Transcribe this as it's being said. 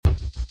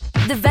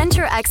The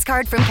Venture X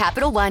card from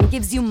Capital One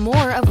gives you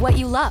more of what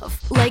you love,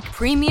 like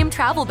premium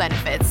travel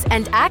benefits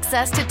and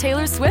access to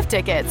Taylor Swift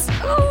tickets.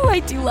 Oh,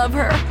 I do love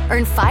her.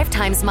 Earn 5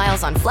 times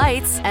miles on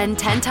flights and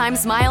 10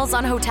 times miles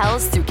on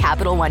hotels through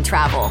Capital One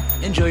Travel.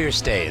 Enjoy your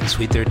stay in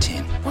Suite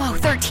 13. Whoa,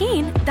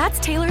 13? That's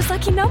Taylor's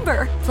lucky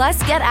number.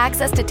 Plus, get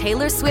access to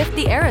Taylor Swift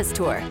The Eras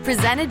Tour,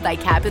 presented by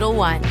Capital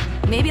One.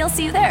 Maybe I'll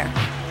see you there.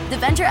 The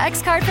Venture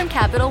X card from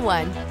Capital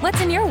One.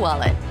 What's in your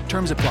wallet?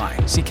 Terms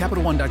apply. See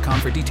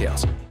CapitalOne.com for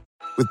details.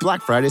 With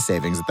Black Friday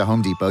savings at the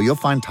Home Depot, you'll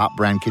find top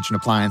brand kitchen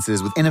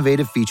appliances with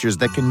innovative features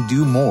that can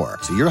do more,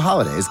 so your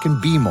holidays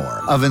can be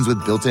more. Ovens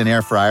with built-in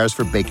air fryers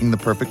for baking the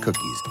perfect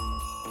cookies.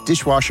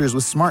 Dishwashers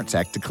with smart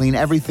tech to clean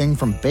everything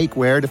from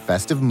bakeware to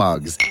festive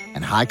mugs.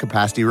 And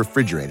high-capacity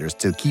refrigerators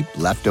to keep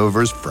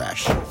leftovers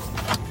fresh.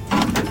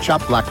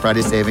 Shop Black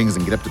Friday savings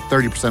and get up to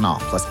 30%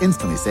 off, plus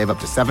instantly save up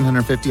to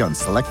 $750 on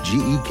select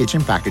GE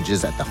kitchen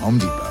packages at the Home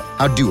Depot.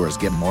 How doers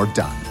get more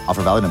done.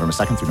 Offer valid November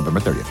 2nd through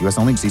November 30th. U.S.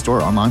 only. See store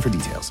or online for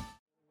details.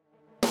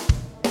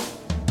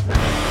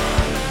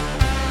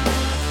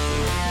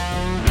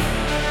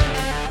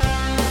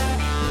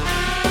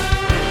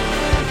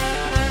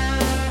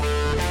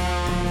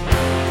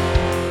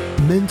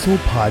 Mental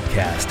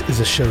Podcast is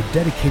a show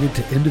dedicated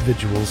to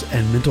individuals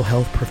and mental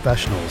health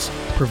professionals,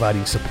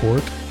 providing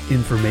support,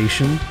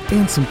 information,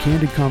 and some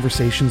candid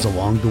conversations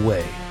along the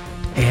way.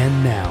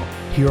 And now,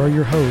 here are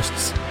your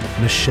hosts,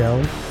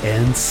 Michelle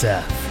and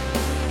Seth.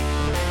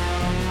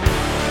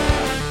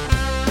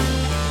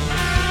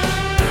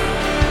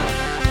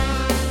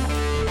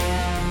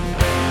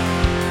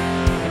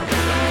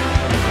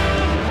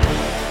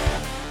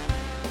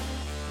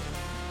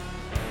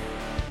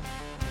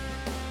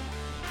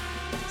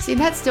 See,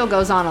 that still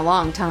goes on a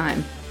long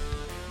time.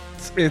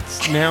 It's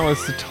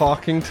the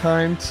talking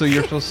time, so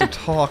you're supposed to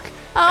talk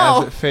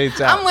as it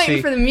fades out. I'm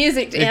waiting for the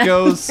music to end.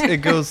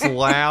 It goes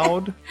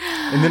loud,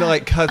 and then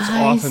it cuts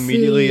off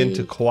immediately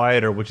into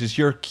quieter, which is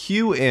your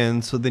cue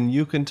in, so then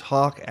you can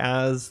talk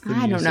as the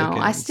music ends. I don't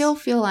know. I ends. still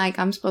feel like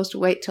I'm supposed to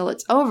wait till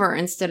it's over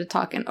instead of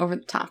talking over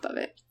the top of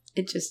it.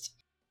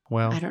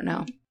 I don't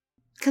know.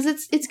 Because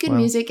it's good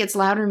music, it's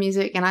louder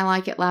music, and I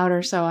like it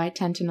louder, so I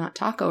tend to not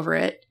talk over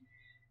it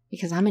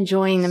because I'm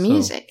enjoying the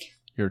music.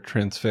 You're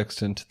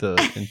transfixed into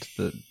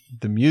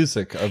the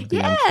music of the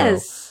intro.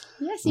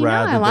 Yes,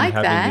 rather I like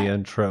than that. having the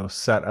intro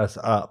set us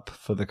up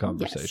for the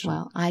conversation. Yes,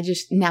 well,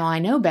 now I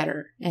know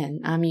better, and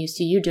I'm used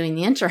to you doing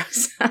the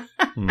intros.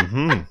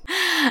 Mm-hmm.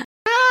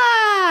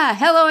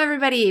 Hello,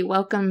 everybody.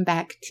 Welcome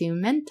back to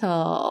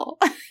Mental.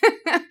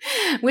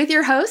 With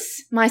your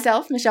hosts,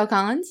 myself, Michelle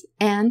Collins,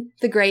 and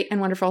the great and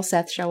wonderful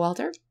Seth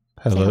Showalter.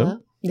 Hello.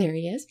 There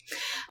he is.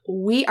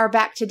 We are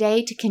back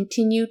today to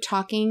continue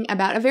talking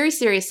about a very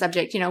serious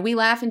subject. We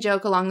laugh and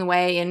joke along the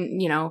way,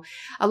 and,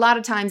 a lot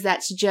of times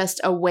that's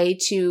just a way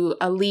to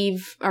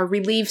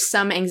relieve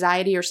some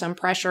anxiety or some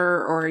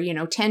pressure or,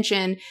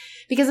 tension,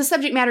 because the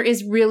subject matter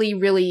is really,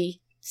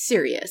 really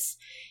serious.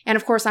 And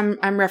of course, I'm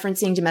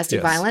referencing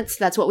domestic violence.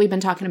 That's what we've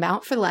been talking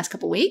about for the last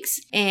couple of weeks.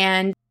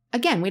 And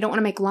again, we don't want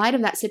to make light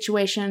of that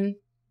situation.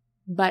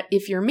 But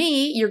if you're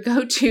me, your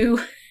go-to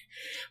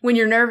when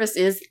you're nervous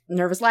is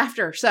nervous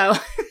laughter. So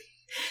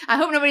I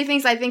hope nobody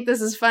thinks I think this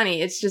is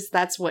funny. It's just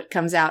that's what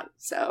comes out.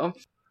 So,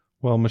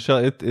 well, Michelle,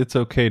 it's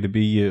okay to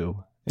be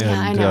you. And, yeah,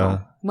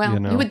 I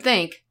know. You would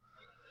think.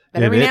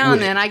 But every now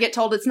and then I get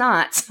told it's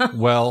not. So.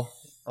 Well,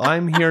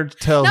 I'm here to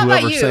tell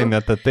whoever's saying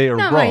that they are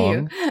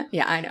wrong.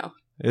 Yeah, I know.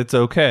 It's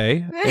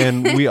okay.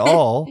 And we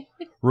all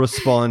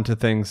respond to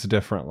things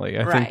differently.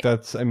 I think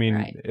that's,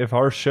 if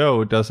our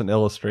show doesn't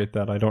illustrate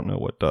that, I don't know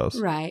what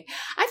does. Right.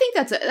 I think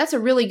that's a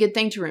really good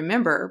thing to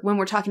remember when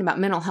we're talking about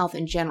mental health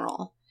in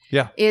general.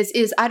 Yeah.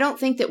 Is I don't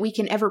think that we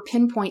can ever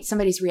pinpoint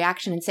somebody's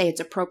reaction and say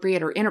it's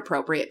appropriate or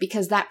inappropriate,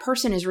 because that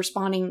person is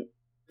responding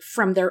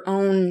from their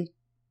own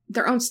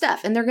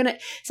stuff. And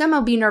some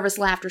will be nervous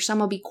laughter, some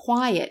will be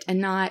quiet and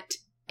not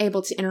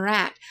able to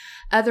interact.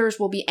 Others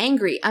will be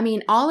angry.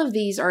 All of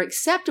these are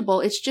acceptable.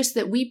 It's just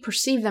that we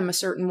perceive them a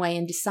certain way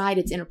and decide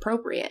it's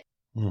inappropriate.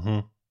 Mm-hmm.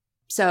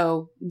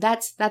 So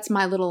that's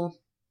my little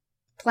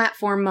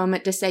platform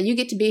moment to say, you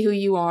get to be who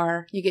you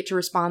are. You get to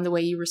respond the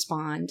way you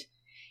respond.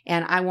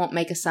 And I won't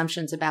make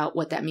assumptions about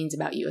what that means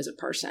about you as a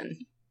person.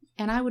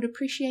 And I would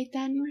appreciate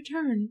that in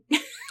return.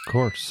 Of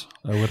course.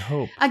 I would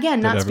hope.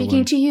 Again, not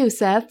speaking to you,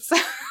 Seth.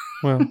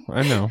 Well,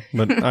 I know,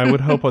 but I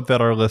would hope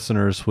that our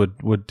listeners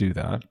would do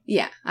that.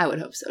 Yeah, I would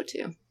hope so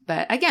too.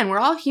 But again, we're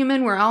all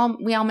human.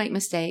 We all make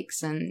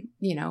mistakes, and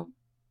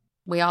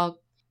we all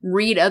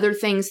read other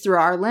things through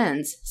our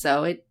lens.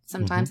 So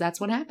sometimes that's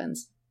what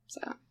happens.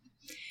 So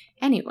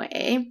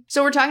anyway,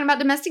 we're talking about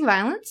domestic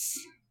violence.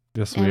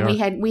 Yes, we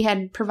are. We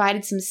had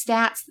provided some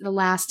stats the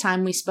last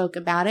time we spoke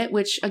about it,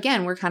 which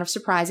again were kind of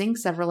surprising.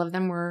 Several of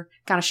them were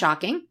kind of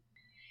shocking,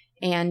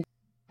 and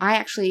I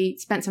actually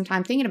spent some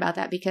time thinking about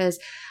that because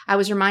I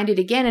was reminded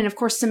again, and of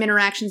course some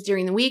interactions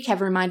during the week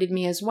have reminded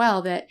me as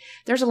well, that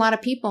there's a lot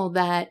of people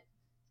that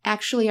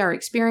actually are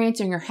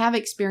experiencing or have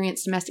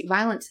experienced domestic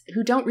violence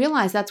who don't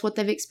realize that's what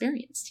they've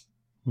experienced.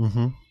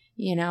 Mm-hmm.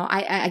 You know,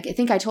 I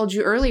think I told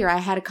you earlier, I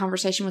had a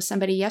conversation with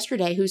somebody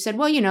yesterday who said,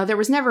 well, you know, there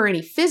was never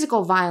any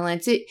physical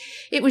violence.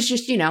 It was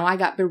just, you know, I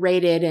got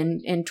berated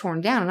and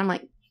torn down. And I'm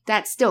like,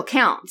 that still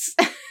counts.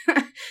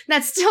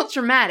 That's still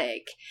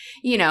traumatic.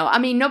 You know, I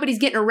mean, nobody's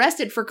getting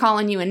arrested for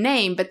calling you a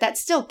name, but that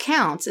still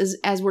counts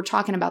as we're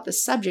talking about the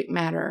subject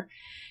matter.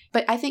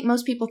 But I think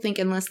most people think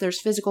unless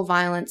there's physical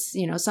violence,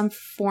 you know, some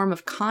form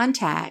of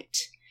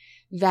contact,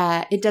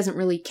 that it doesn't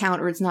really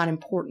count or it's not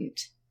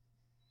important.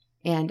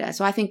 And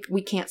so I think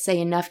we can't say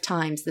enough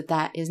times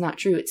that is not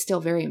true. It's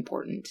still very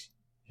important.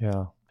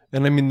 Yeah.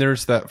 And I mean,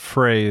 there's that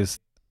phrase,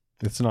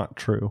 it's not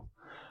true,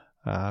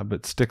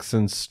 but sticks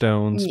and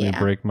stones may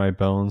break my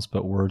bones,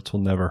 but words will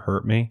never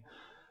hurt me.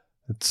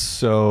 It's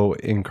so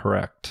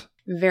incorrect.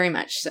 Very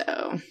much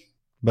so.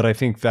 But I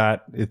think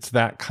that it's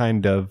that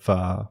kind of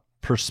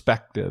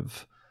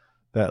perspective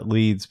that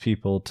leads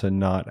people to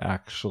not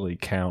actually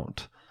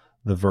count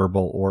the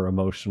verbal or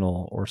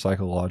emotional or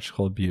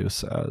psychological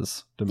abuse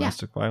as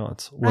domestic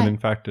violence, when in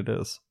fact it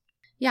is.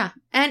 Yeah.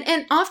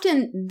 And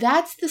often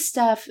that's the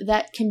stuff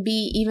that can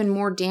be even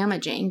more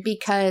damaging,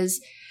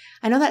 because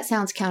I know that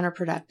sounds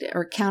counterproductive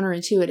or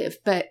counterintuitive,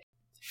 but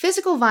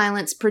physical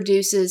violence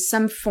produces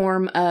some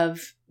form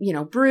of, you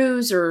know,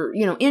 bruise or,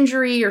 you know,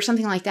 injury or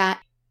something like that.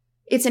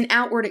 It's an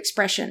outward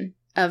expression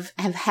of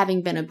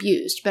having been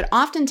abused. But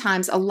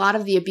oftentimes a lot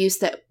of the abuse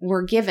that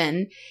we're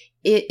given,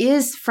 it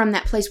is from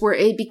that place where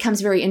it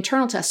becomes very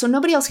internal to us. So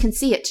nobody else can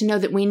see it to know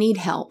that we need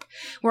help.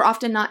 We're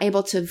often not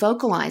able to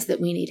vocalize that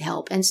we need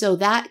help. And so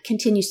that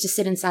continues to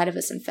sit inside of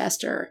us and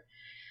fester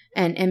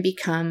and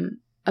become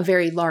a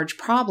very large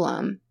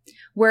problem.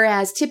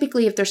 Whereas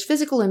typically if there's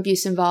physical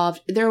abuse involved,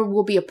 there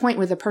will be a point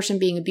where the person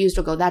being abused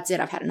will go, that's it,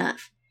 I've had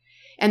enough.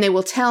 And they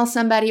will tell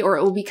somebody, or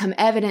it will become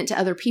evident to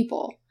other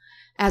people,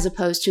 as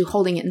opposed to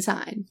holding it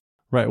inside.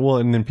 Right. Well,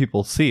 and then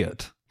people see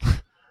it.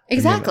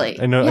 Exactly.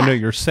 I know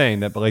you're saying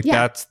that, but like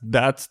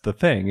that's the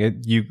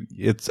thing.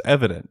 It's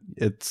evident.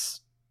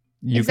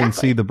 You can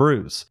see the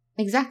bruise.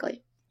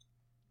 Exactly.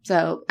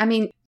 So, I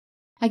mean,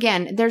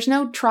 again, there's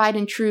no tried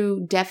and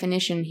true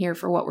definition here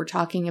for what we're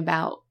talking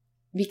about,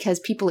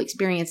 because people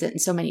experience it in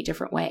so many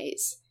different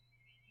ways,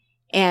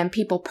 and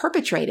people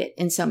perpetrate it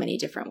in so many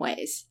different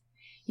ways.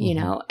 You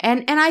know,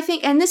 and I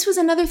think, and this was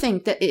another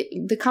thing that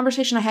the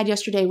conversation I had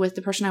yesterday with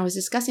the person I was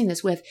discussing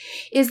this with,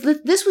 is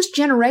that this was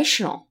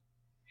generational.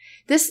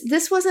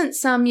 This wasn't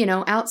some, you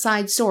know,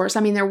 outside source.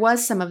 I mean, there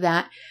was some of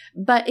that,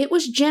 but it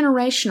was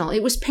generational.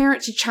 It was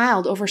parent to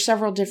child over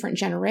several different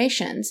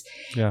generations.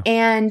 Yeah.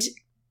 And,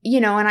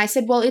 you know, and I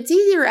said, well, it's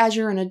easier as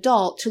you're an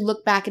adult to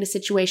look back at a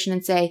situation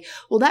and say,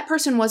 well, that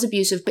person was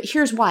abusive, but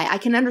here's why. I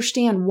can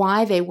understand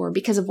why they were,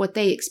 because of what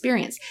they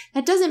experienced.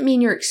 That doesn't mean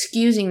you're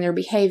excusing their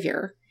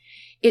behavior.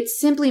 It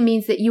simply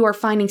means that you are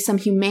finding some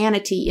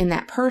humanity in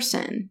that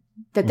person,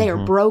 that they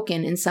are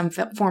broken in some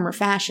form or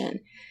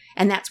fashion.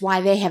 And that's why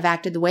they have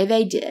acted the way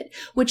they did,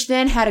 which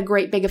then had a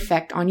great big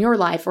effect on your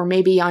life, or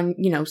maybe on,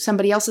 you know,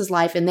 somebody else's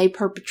life, and they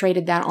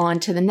perpetrated that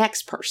on to the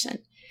next person.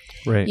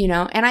 Right. You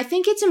know, and I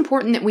think it's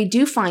important that we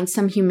do find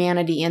some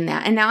humanity in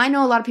that. And now I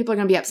know a lot of people are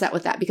going to be upset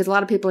with that, because a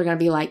lot of people are going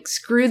to be like,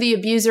 screw the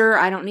abuser.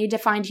 I don't need to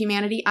find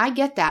humanity. I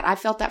get that. I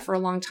felt that for a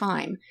long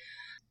time.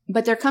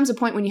 But there comes a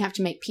point when you have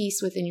to make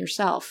peace within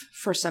yourself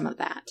for some of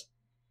that,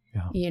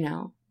 you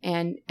know,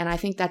 and I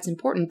think that's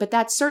important. But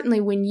that's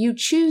certainly when you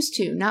choose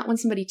to, not when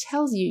somebody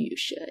tells you you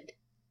should.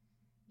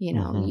 You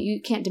know,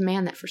 you can't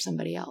demand that for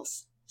somebody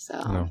else.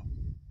 So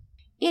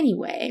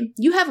anyway,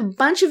 you have a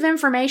bunch of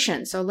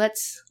information. So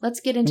let's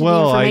get into the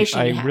information.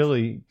 I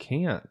really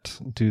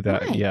can't do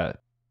that yet.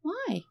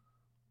 Why?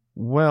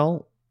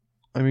 Well,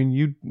 I mean,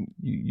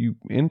 you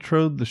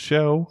introed the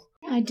show.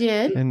 I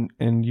did.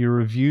 And you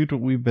reviewed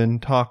what we've been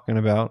talking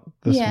about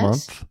this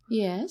month.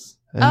 Yes.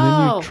 And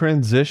then you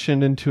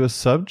transitioned into a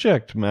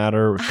subject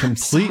matter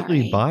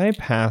completely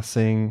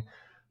bypassing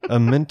a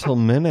mental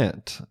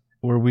minute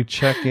where we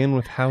check in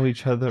with how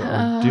each other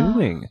are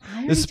doing.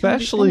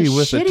 Especially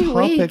with a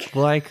topic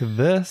like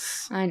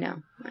this. I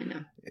know.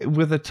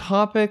 With a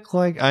topic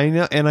like I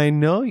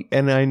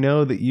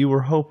know that you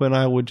were hoping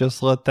I would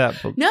just let that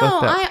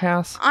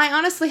pass. I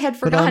honestly had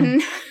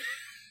forgotten.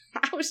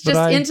 I was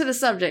just into the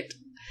subject.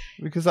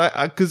 Because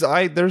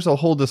there's a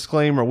whole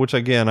disclaimer, which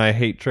again, I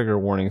hate trigger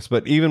warnings,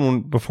 but even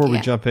before we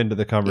jump into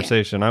the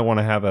conversation, I want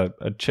to have I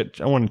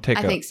want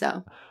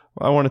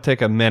to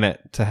take a minute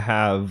to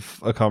have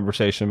a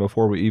conversation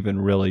before we even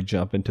really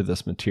jump into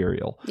this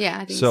material. Yeah,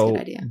 I think it's a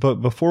good idea.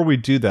 But before we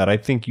do that, I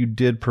think you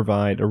did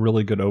provide a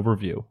really good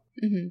overview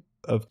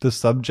of the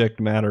subject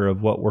matter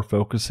of what we're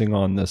focusing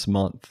on this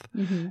month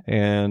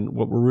and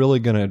what we're really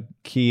going to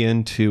key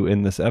into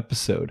in this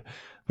episode.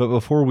 But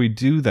before we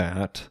do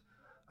that,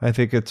 I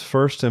think it's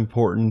first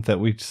important that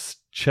we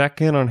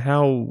check in on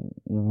how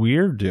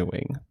we're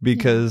doing,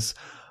 because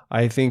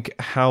I think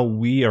how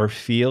we are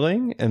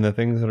feeling and the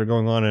things that are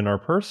going on in our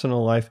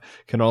personal life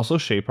can also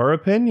shape our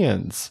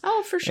opinions.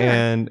 Oh, for sure.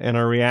 And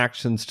our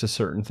reactions to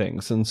certain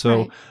things. And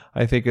so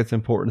I think it's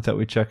important that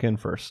we check in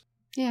first.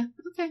 Yeah.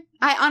 Okay.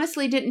 I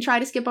honestly didn't try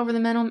to skip over the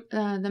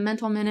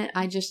mental minute.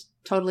 I just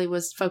totally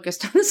was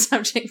focused on the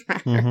subject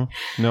matter.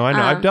 Mm-hmm. No, I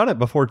know. I've done it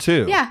before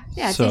too. Yeah,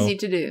 it's easy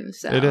to do.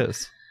 So it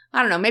is.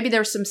 I don't know. Maybe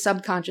there's some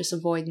subconscious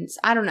avoidance.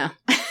 I don't know.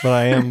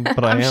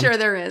 But I'm sure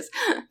there is.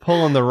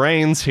 Pulling the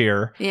reins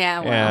here. Yeah,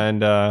 well.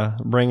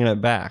 And bringing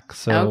it back.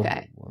 So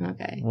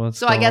okay.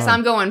 So I guess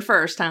I'm going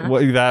first, huh?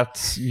 Well,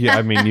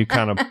 I mean, you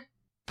kind of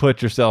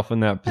put yourself in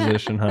that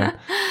position, huh?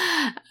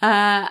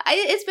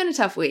 It's been a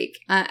tough week.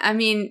 I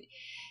mean,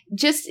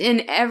 just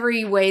in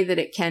every way that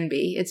it can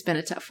be, it's been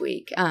a tough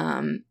week.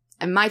 And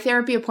my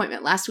therapy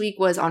appointment last week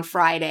was on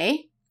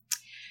Friday,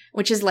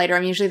 which is later.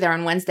 I'm usually there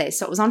on Wednesdays.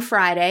 So it was on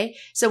Friday.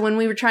 So when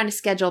we were trying to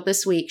schedule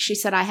this week, she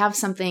said, I have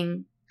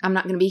something. I'm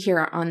not going to be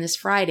here on this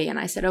Friday. And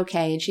I said,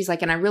 okay. And she's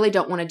like, and I really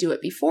don't want to do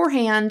it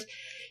beforehand.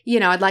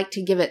 I'd like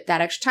to give it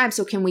that extra time.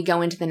 So can we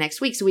go into the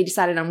next week? So we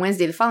decided on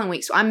Wednesday the following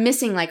week. So I'm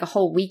missing like a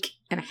whole week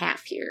and a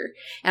half here.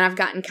 And I've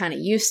gotten kind of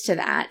used to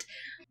that.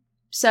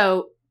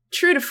 So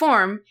true to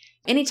form,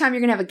 anytime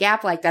you're going to have a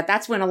gap like that,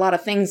 that's when a lot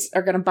of things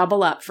are going to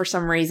bubble up for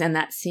some reason.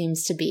 That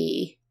seems to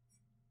be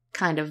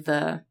kind of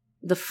the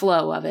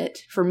flow of it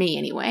for me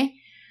anyway.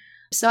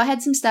 So I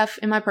had some stuff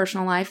in my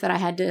personal life that I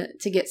had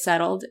to get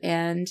settled.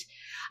 And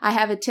I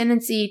have a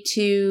tendency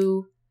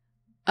to,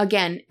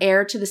 again,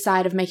 err to the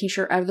side of making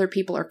sure other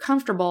people are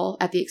comfortable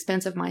at the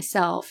expense of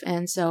myself.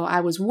 And so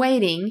I was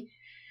waiting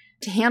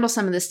to handle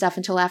some of this stuff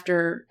until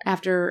after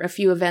a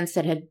few events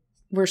that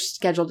were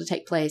scheduled to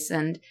take place.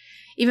 And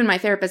even my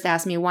therapist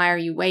asked me, why are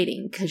you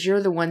waiting? Because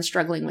you're the one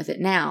struggling with it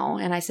now.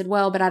 And I said,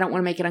 well, but I don't want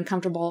to make it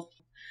uncomfortable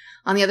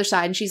on the other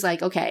side. And she's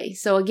like, okay,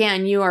 so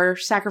again, you are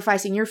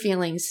sacrificing your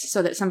feelings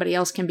so that somebody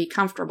else can be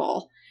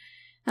comfortable.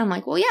 And I'm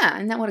like, well, yeah,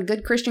 isn't that what a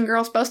good Christian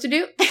girl's supposed to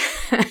do?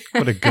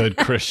 What a good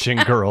Christian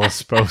girl is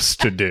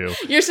supposed to do.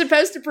 You're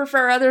supposed to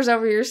prefer others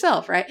over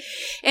yourself, right?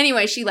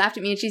 Anyway, she laughed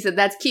at me and she said,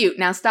 that's cute.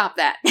 Now stop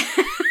that.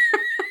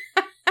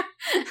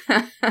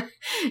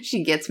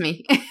 She gets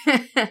me.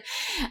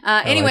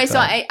 Anyway,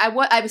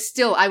 like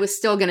so I was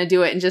still going to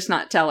do it and just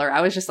not tell her.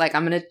 I was just like,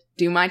 I'm going to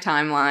do my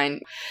timeline.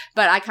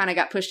 But I kind of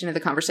got pushed into the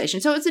conversation.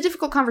 So it was a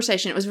difficult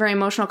conversation. It was a very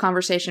emotional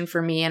conversation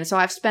for me. And so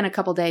I've spent a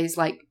couple days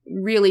like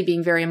really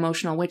being very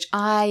emotional, which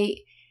I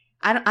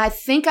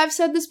think I've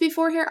said this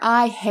before here.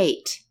 I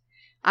hate.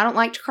 I don't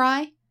like to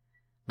cry.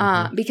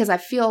 Because I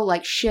feel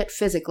like shit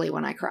physically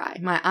when I cry.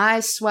 My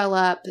eyes swell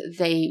up,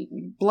 they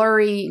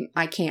blurry,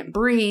 I can't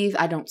breathe,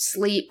 I don't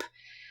sleep.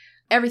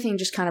 Everything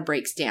just kind of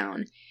breaks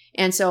down.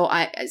 And so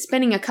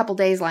spending a couple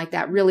days like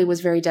that really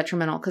was very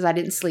detrimental because I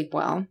didn't sleep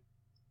well.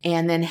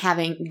 And then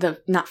having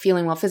not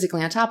feeling well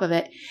physically on top of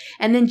it.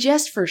 And then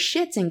just for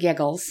shits and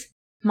giggles,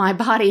 my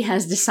body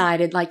has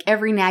decided, like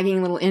every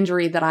nagging little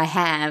injury that I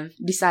have,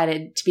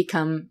 decided to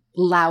become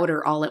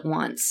louder all at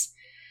once.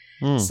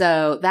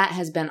 So that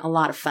has been a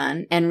lot of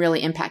fun and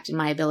really impacted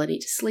my ability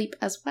to sleep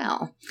as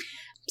well.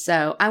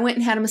 So I went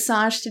and had a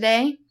massage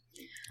today.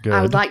 Good.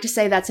 I would like to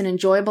say that's an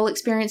enjoyable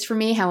experience for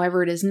me.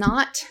 However, it is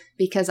not,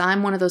 because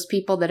I'm one of those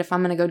people that if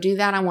I'm going to go do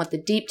that, I want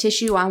the deep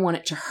tissue. I want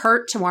it to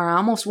hurt to where I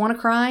almost want to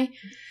cry,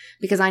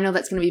 because I know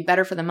that's going to be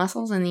better for the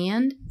muscles in the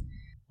end.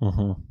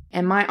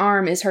 And my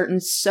arm is hurting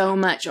so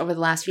much over the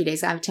last few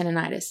days. I have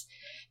tendonitis.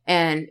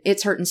 And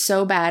it's hurting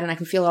so bad, and I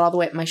can feel it all the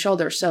way up my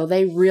shoulder. So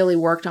they really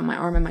worked on my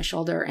arm and my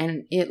shoulder,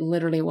 and it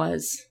literally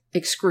was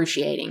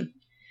excruciating.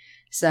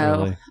 So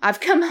really? I've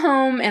come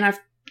home, and I've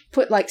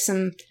put like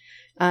some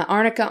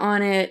arnica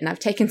on it, and I've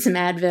taken some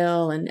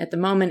Advil, and at the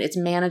moment it's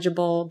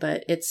manageable,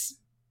 but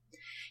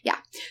yeah.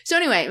 So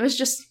anyway, it was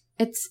just,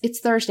 it's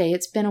Thursday.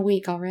 It's been a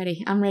week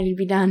already. I'm ready to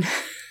be done.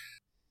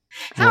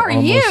 How are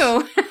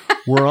you?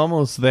 We're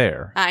almost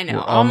there. I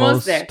know.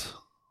 Almost there.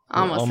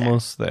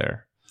 Almost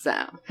there. So,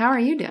 how are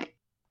you doing?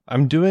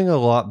 I'm doing a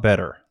lot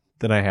better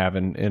than I have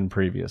in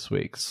previous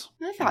weeks.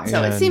 I thought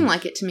so. It seemed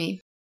like it to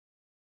me.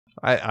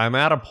 I'm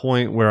at a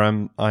point where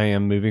I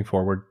am moving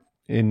forward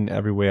in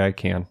every way I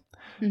can.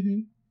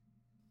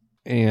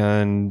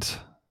 And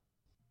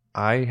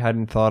I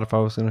hadn't thought if I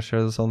was going to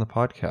share this on the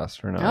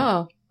podcast or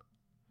not.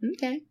 Oh,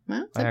 okay.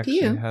 Well, it's up to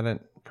you. I actually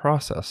hadn't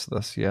processed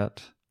this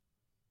yet.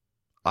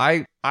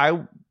 I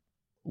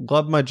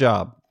love my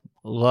job.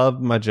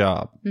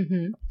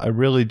 I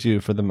really do,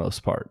 for the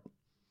most part.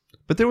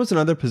 But there was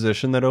another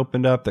position that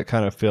opened up that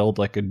kind of filled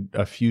like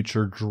a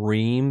future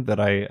dream that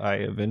I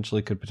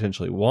eventually could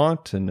potentially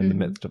want. And in the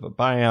midst of a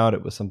buyout,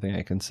 it was something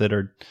I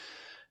considered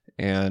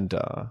and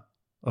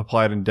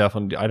applied, and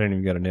definitely I didn't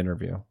even get an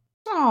interview.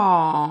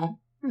 Oh,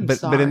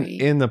 but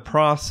in the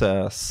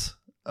process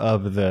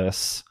of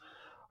this,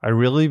 I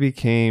really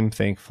became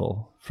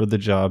thankful for the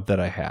job that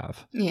I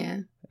have. Yeah.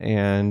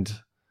 And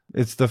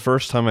it's the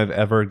first time I've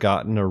ever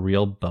gotten a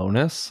real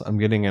bonus. I'm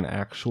getting an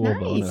actual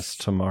bonus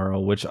tomorrow,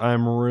 which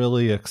I'm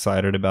really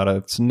excited about.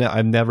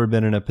 I've never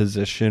been in a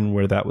position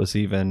where that was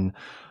even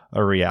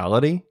a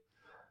reality.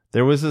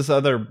 There was this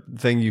other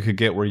thing you could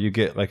get where you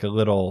get like a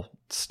little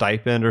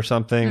stipend or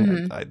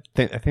something. I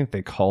think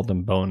they called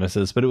them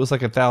bonuses, but it was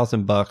like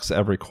 $1,000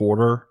 every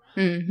quarter.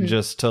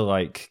 just to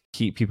like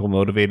keep people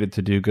motivated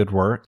to do good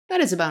work.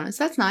 That is a bonus.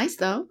 That's nice,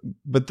 though.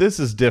 But this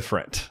is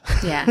different.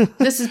 Yeah.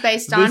 This is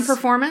based on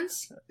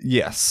performance?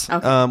 Yes.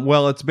 Okay.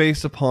 Well, it's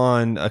based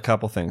upon a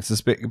couple things.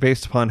 It's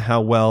based upon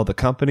how well the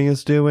company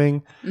is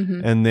doing.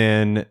 And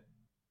then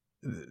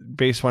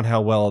based on how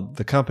well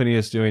the company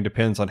is doing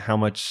depends on how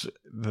much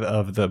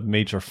of the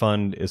major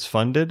fund is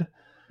funded.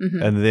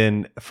 And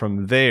then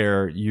from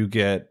there, you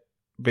get,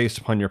 based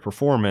upon your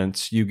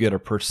performance, you get a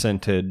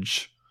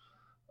percentage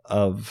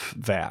of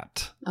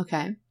that.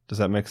 Okay. Does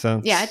that make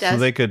sense? Yeah, it does. So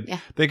they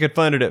could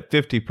fund it at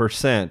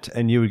 50%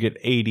 and you would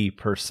get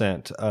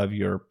 80% of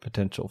your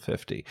potential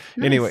 50.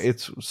 Nice. Anyway,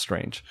 it's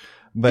strange.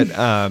 But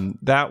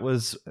that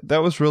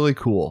was really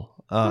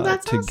cool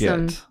that's to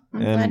awesome. get.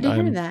 I'm glad to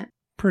hear that.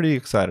 Pretty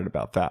excited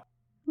about that.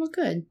 Well,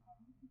 good.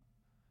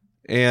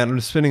 And I'm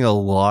spending a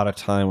lot of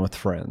time with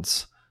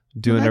friends,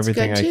 doing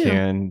everything I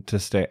can to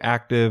stay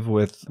active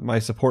with my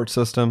support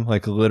system.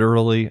 Like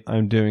literally,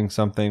 I'm doing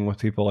something with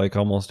people like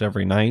almost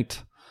every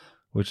night,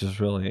 which is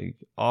really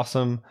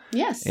awesome.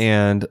 Yes.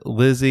 And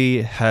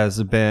Lizzie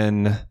has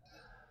been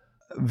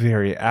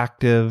very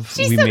active.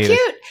 She's so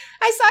cute.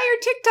 I saw your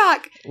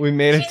TikTok. We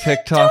made a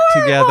TikTok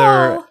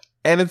together.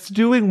 And it's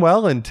doing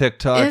well in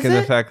TikTok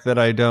the fact that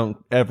I don't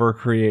ever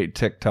create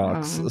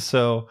TikToks.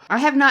 So I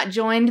have not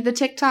joined the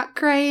TikTok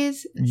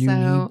craze. You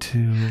need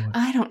to.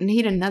 I don't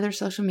need another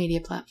social media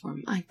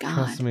platform. My God.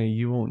 Trust me,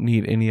 you won't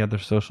need any other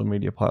social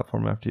media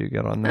platform after you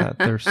get on that.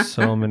 There's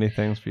so many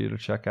things for you to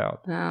check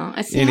out. Oh,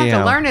 I still have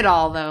to learn it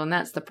all, though, and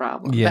that's the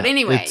problem. Yeah, but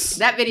anyway,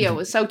 that video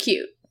was so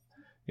cute.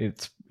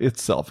 It's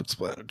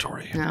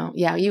self-explanatory. No,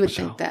 yeah, you would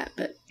think that,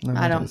 but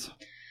I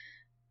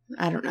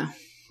don't know.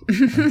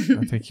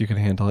 I think you can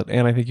handle it.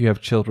 And I think you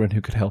have children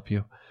who could help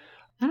you.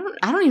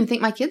 I don't even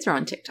think my kids are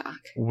on TikTok.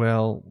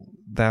 Well,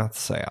 that's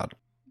sad.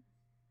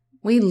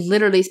 We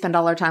literally spend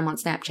all our time on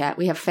Snapchat.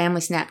 We have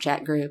family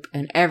Snapchat group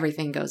and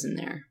everything goes in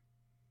there.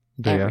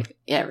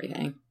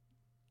 Everything.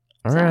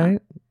 All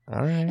right.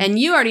 And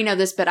you already know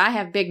this, but I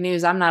have big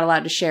news. I'm not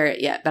allowed to share it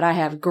yet, but I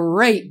have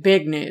great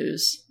big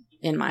news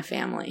in my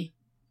family.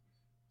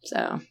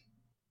 So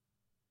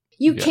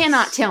you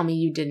cannot tell me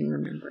you didn't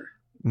remember.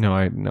 No,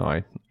 I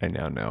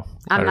now know.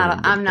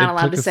 I'm not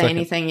allowed to say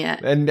anything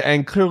yet.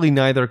 And clearly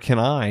neither can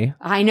I.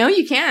 I know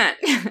you can't.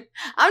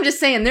 I'm just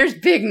saying there's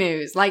big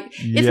news. Like,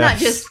 it's not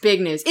just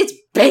big news. It's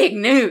big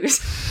news.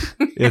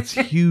 It's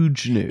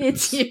huge news.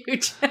 It's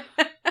huge.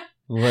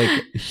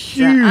 Like, huge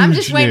so I'm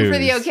just waiting for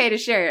the okay to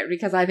share it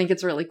because I think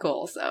it's really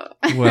cool. So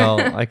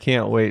well, I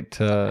can't wait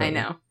to I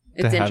know.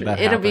 It's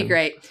interesting. It'll be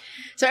great.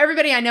 So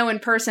everybody I know in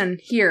person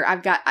here,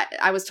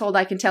 I was told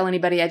I can tell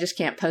anybody, I just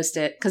can't post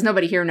it because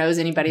nobody here knows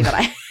anybody that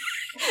I...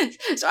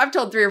 So I've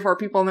told 3 or 4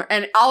 people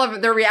and all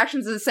of their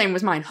reactions are the same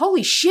as mine.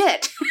 Holy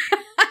shit.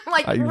 I'm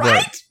like,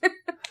 what?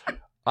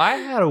 I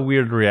had a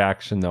weird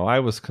reaction though. I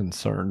was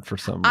concerned for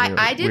some reason.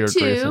 I did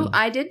too.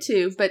 I did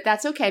too, but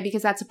that's okay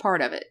because that's a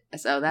part of it.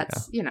 So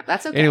that's,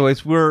 that's okay.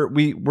 Anyways,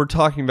 we're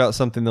talking about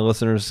something the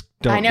listeners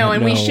don't know. I know,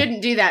 and we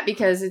shouldn't do that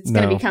because it's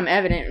going to become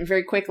evident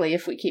very quickly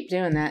if we keep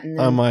doing that. And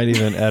then... I might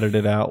even edit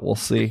it out. We'll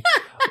see.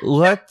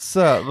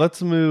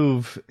 Let's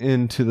move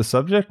into the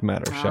subject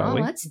matter, shall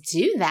we? Let's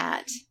do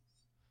that.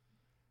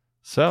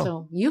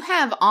 So you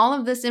have all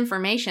of this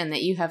information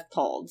that you have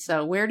pulled.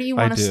 So where do you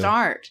want to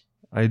start?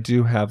 I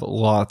do have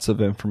lots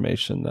of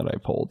information that I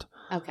pulled.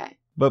 Okay.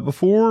 But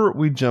before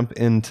we jump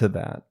into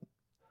that,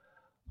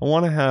 I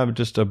want to have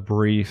just a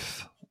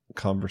brief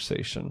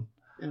conversation.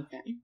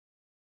 Okay.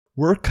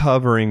 We're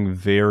covering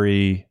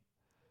very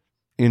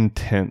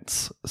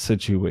intense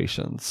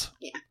situations.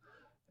 Yeah.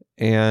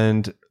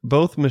 And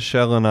both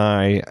Michelle and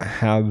I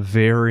have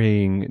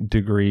varying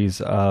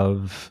degrees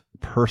of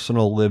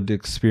personal lived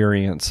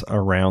experience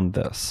around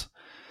this.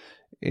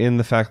 In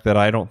the fact that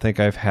I don't think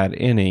I've had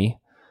any.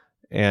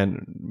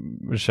 And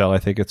Michelle, I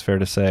think it's fair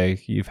to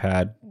say you've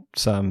had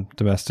some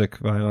domestic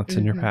violence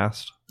in your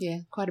past. Yeah,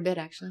 quite a bit,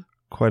 actually.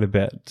 Quite a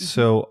bit. Mm-hmm.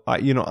 So,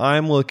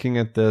 I'm looking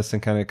at this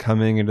and kind of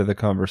coming into the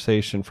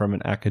conversation from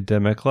an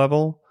academic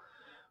level,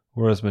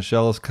 whereas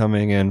Michelle is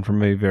coming in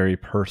from a very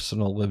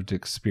personal lived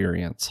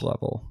experience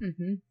level.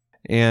 Mm-hmm.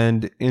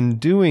 And in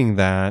doing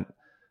that,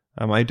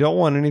 I don't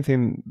want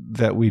anything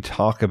that we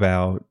talk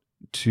about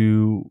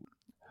to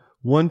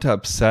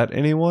upset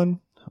anyone.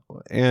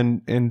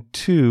 And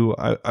 2,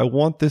 I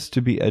want this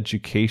to be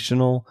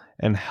educational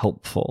and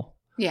helpful.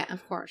 Yeah,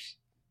 of course.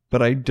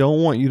 But I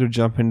don't want you to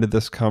jump into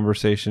this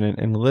conversation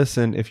and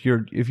listen if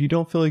you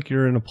don't feel like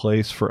you're in a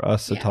place for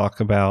us to talk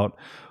about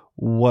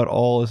what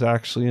all is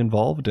actually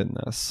involved in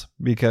this.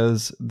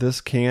 Because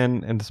this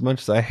can, and as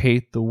much as I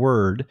hate the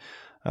word,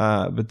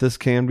 but this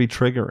can be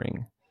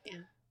triggering. Yeah.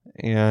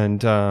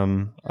 And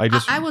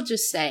I will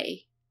just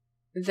say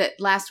that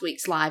last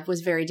week's live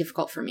was very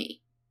difficult for me.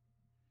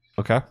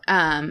 Okay.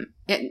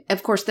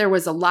 Of course, there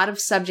was a lot of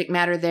subject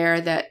matter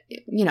there that,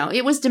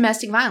 it was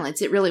domestic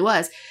violence. It really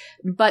was.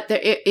 But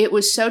it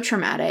was so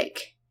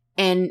traumatic.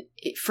 And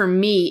for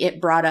me, it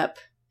brought up,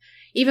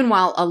 even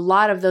while a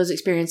lot of those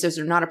experiences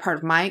are not a part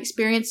of my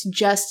experience,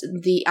 just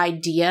the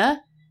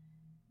idea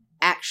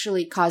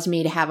actually caused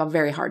me to have a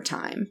very hard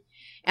time.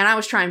 And I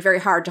was trying very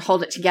hard to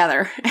hold it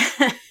together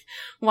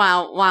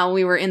while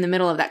we were in the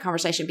middle of that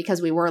conversation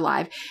because we were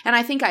live. And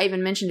I think I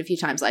even mentioned a few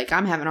times, like,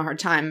 I'm having a hard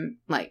time,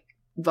 like,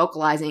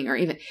 vocalizing or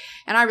even,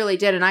 and I really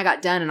did. And I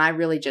got done and I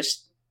really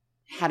just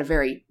had a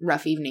very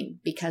rough evening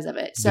because of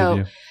it.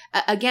 So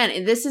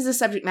again, this is a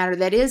subject matter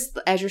that is,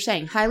 as you're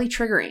saying, highly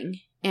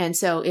triggering. And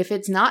so if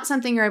it's not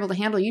something you're able to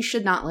handle, you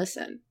should not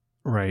listen.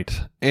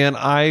 Right. And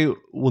I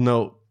will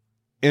note,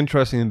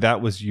 interesting,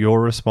 that was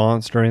your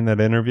response during that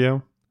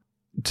interview.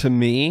 To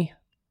me,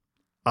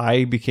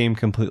 I became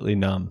completely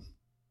numb.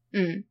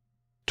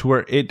 To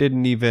where it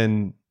didn't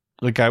even,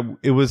 like,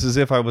 it was as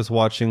if I was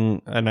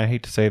watching, and I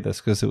hate to say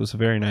this because it was a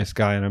very nice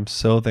guy and I'm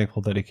so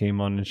thankful that he came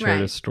on and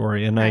shared his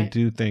story. And I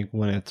do think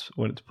when it's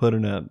put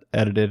in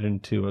edited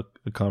into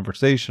a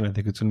conversation, I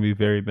think it's going to be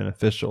very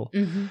beneficial.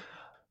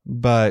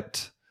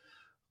 But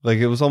like,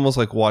 it was almost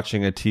like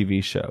watching a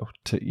TV show,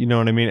 you know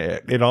what I mean?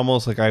 It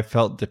almost like I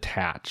felt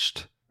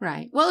detached.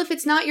 Right. Well, if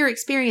it's not your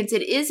experience,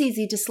 it is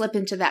easy to slip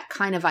into that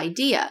kind of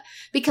idea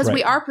because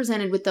we are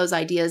presented with those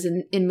ideas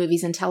in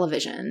movies and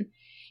television.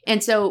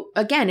 And so,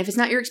 again, if it's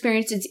not your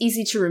experience, it's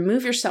easy to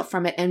remove yourself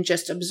from it and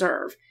just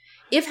observe.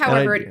 If,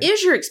 however, it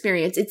is your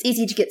experience, it's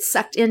easy to get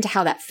sucked into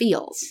how that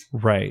feels.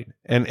 Right.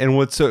 And it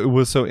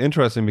was so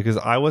interesting because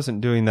I wasn't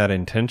doing that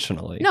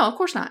intentionally. No, of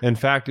course not. In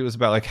fact, it was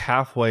about like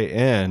halfway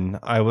in,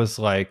 I was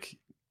like,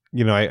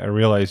 you know, I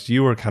realized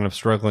you were kind of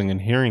struggling in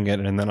hearing it.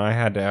 And then I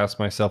had to ask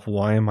myself,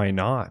 why am I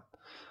not?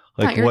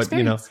 Like, not what,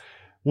 you know?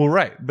 Well,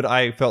 right. But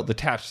I felt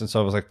detached. And so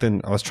I was like,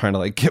 then I was trying to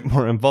like get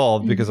more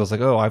involved because I was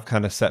like, oh, I've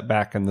kind of set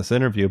back in this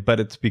interview.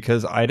 But it's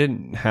because I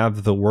didn't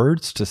have the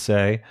words to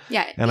say.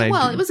 Yeah. And it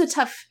was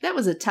that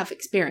was a tough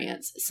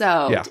experience.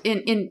 So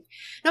in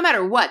no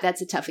matter what,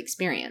 that's a tough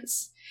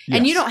experience. Yes.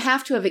 And you don't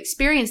have to have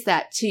experienced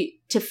that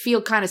to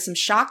feel kind of some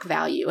shock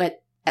value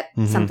at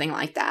something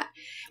like that.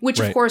 Which,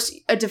 of course,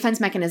 a defense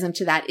mechanism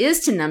to that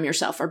is to numb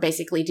yourself or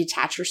basically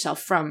detach yourself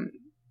from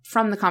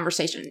the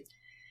conversation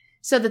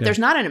so that there's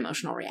not an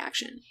emotional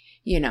reaction,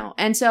 you know?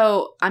 And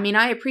so, I mean,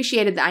 I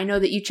appreciated that. I know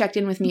that you checked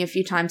in with me a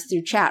few times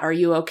through chat. Are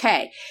you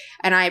okay?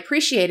 And I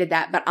appreciated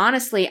that. But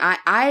honestly,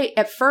 I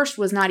at first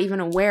was not even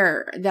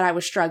aware that I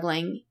was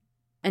struggling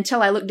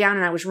until I looked down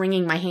and I was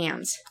wringing my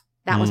hands.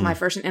 That was my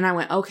first. And I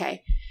went,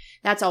 okay.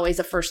 That's always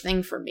the first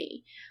thing for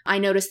me. I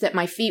noticed that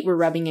my feet were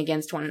rubbing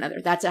against one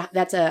another. That's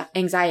a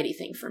anxiety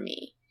thing for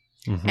me.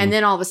 And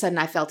then all of a sudden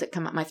I felt it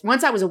come up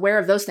once I was aware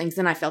of those things,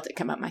 then I felt it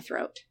come up my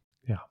throat.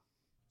 Yeah.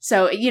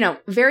 So, you know,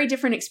 very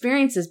different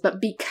experiences,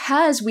 but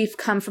because we've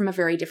come from a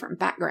very different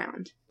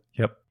background.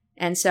 Yep.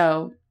 And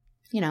so,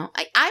 you know,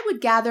 I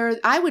would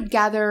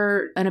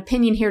gather an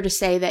opinion here to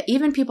say that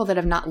even people that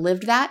have not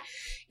lived that,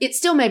 it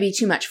still may be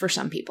too much for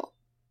some people.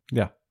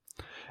 Yeah.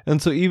 And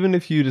so even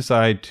if you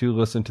decide to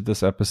listen to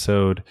this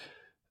episode,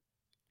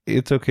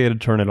 it's okay to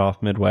turn it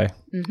off midway.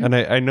 And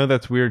I know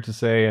that's weird to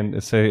say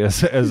and say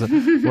as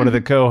one of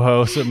the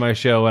co-hosts of my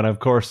show, and of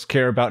course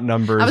care about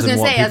numbers. I was going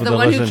to say, as the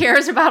one who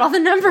cares about all the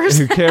numbers.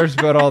 Who cares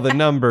about all the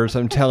numbers,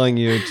 I'm telling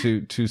you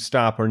to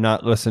stop or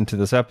not listen to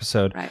this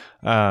episode.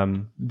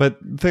 Right. But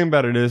the thing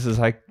about it is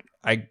I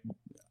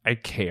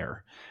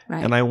care.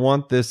 Right. And I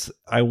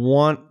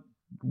want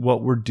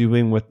what we're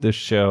doing with this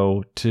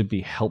show to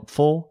be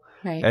helpful.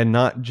 Right. And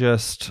not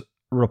just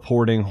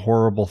reporting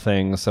horrible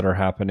things that are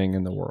happening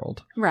in the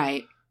world.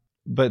 Right.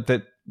 But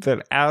that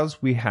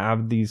as we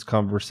have these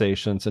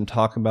conversations and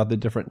talk about the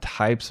different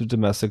types of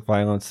domestic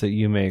violence that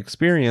you may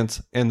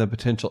experience and the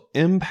potential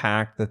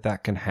impact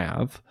that can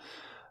have,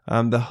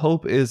 the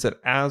hope is that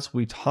as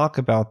we talk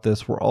about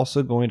this, we're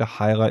also going to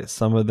highlight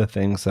some of the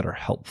things that are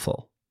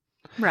helpful.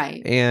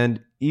 Right.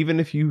 And even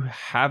if you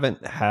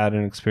haven't had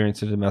an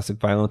experience of domestic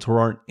violence or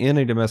aren't in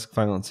a domestic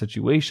violence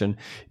situation,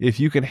 if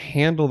you can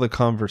handle the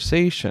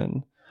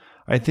conversation,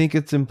 I think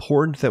it's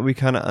important that we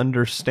kind of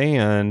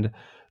understand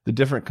the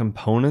different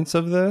components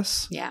of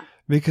this. Yeah.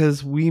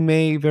 Because we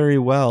may very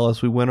well,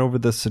 as we went over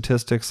the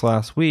statistics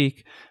last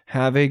week,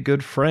 have a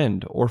good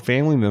friend or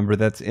family member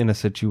that's in a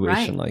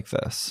situation like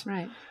this.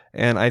 Right.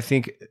 And I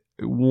think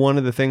one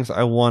of the things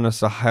I want us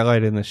to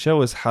highlight in the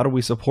show is how do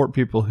we support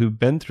people who've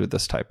been through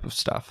this type of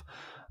stuff,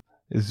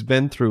 who's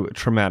been through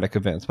traumatic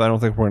events. But I don't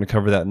think we're going to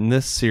cover that in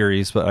this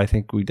series, but I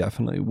think we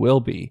definitely will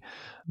be.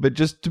 But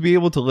just to be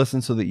able to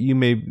listen so that you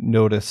may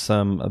notice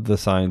some of the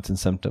signs and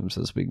symptoms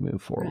as we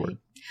move forward.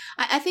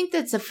 Right. I think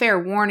that's a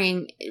fair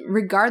warning,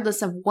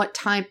 regardless of what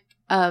type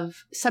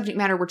of subject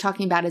matter we're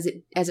talking about as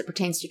it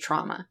pertains to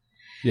trauma.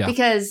 Yeah.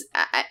 Because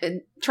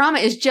trauma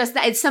is just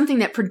that. It's something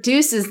that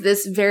produces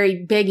this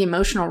very big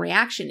emotional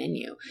reaction in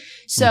you.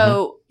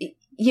 So,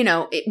 you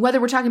know,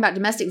 whether we're talking about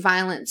domestic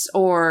violence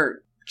or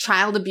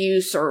child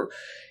abuse or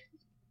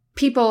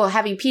people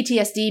having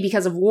PTSD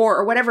because of war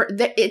or whatever,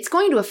 it's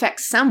going to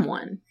affect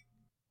someone.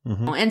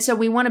 And so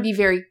we want to be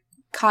very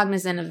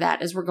cognizant of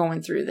that as we're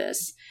going through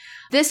this.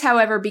 This,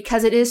 however,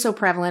 because it is so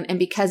prevalent and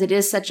because it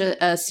is such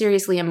a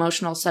seriously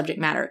emotional subject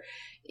matter,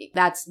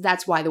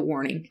 that's why the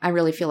warning. I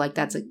really feel like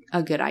that's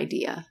a good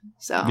idea.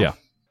 So yeah.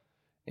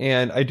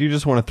 And I do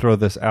just want to throw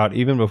this out,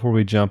 even before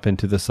we jump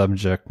into the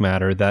subject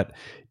matter, that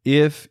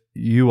if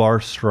you are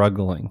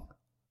struggling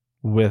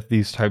with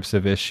these types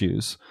of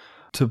issues,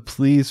 to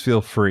please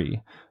feel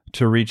free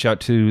to reach out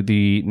to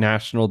the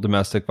National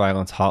Domestic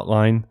Violence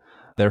Hotline.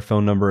 Their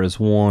phone number is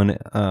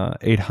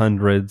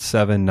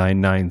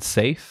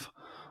 1-800-799-SAFE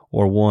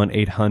or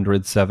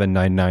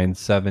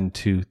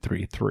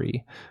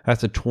 1-800-799-7233.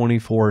 That's a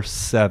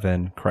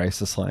 24/7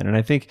 crisis line. And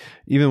I think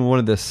even one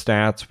of the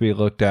stats we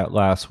looked at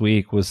last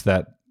week was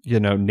that,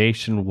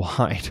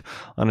 nationwide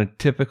on a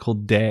typical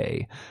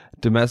day,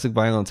 domestic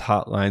violence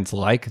hotlines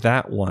like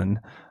that one,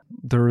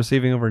 they're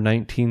receiving over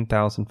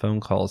 19,000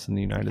 phone calls in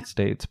the United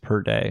States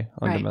per day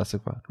on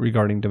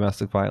regarding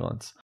domestic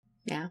violence.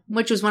 Yeah,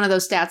 which was one of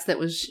those stats that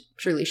was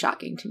truly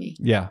shocking to me.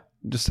 Yeah,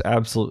 just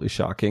absolutely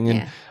shocking.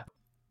 And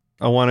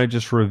I want to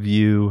just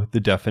review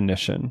the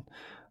definition.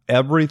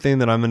 Everything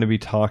that I'm going to be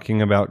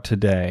talking about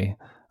today,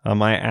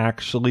 I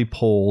actually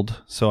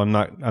polled. So I'm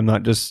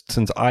not just,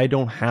 since I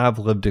don't have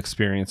lived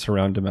experience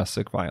around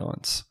domestic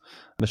violence.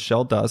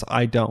 Michelle does,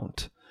 I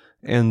don't.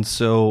 And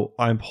so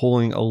I'm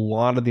pulling a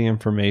lot of the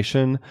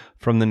information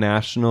from the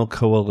National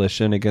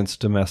Coalition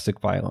Against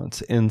Domestic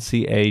Violence,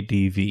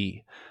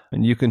 NCADV.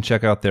 And you can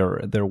check out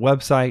their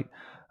website.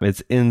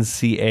 It's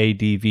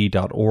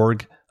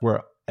ncadv.org,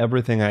 where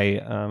everything I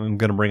am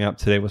going to bring up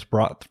today was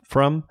brought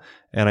from.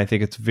 And I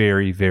think it's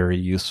very, very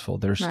useful.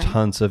 There's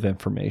tons of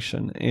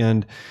information.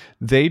 And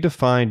they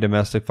define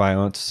domestic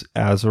violence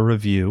as a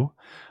review,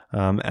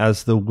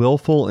 as the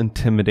willful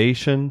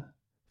intimidation,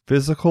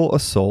 physical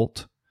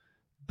assault,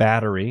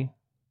 battery,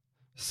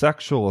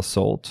 sexual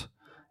assault,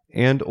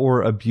 and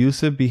or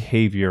abusive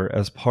behavior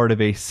as part of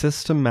a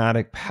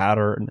systematic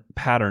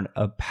pattern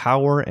of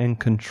power and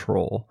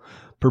control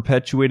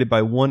perpetuated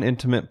by one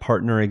intimate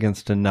partner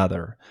against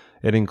another.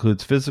 It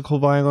includes physical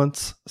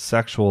violence,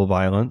 sexual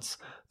violence,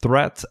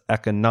 threats,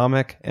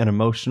 economic and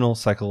emotional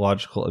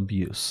psychological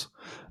abuse.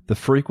 The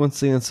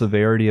frequency and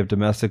severity of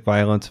domestic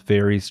violence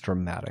varies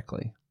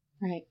dramatically.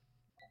 Right.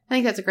 I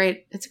think that's a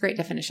great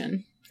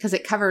definition, because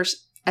it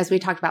covers, as we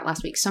talked about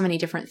last week, so many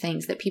different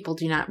things that people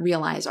do not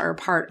realize are a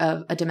part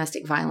of a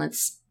domestic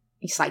violence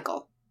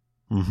cycle.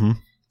 Mm-hmm.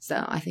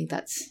 So I think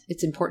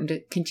it's important to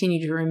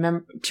continue to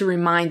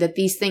remind that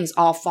these things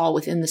all fall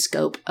within the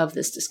scope of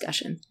this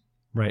discussion.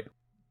 Right.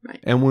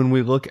 And when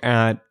we look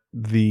at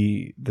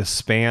the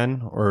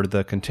span or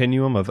the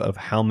continuum of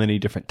how many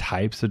different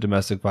types of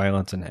domestic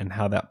violence and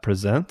how that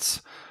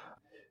presents,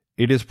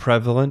 it is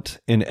prevalent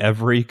in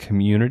every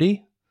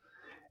community,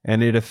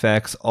 and it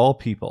affects all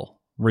people,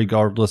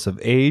 regardless of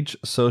age,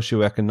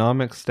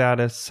 socioeconomic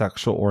status,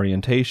 sexual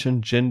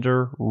orientation,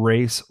 gender,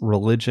 race,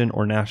 religion,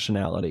 or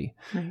nationality.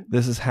 Right.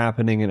 This is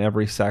happening in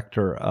every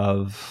sector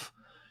of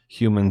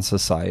human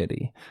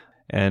society.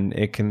 And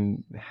it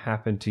can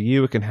happen to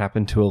you, it can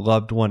happen to a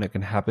loved one, it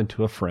can happen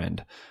to a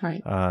friend.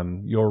 Right.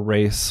 Your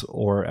race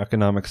or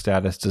economic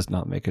status does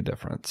not make a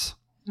difference.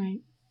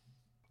 Right.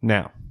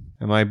 Now,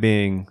 am I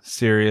being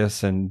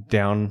serious and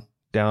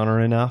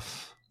downer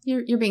enough?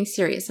 You're being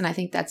serious, and I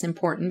think that's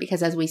important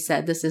because, as we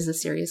said, this is a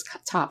serious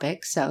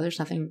topic, so there's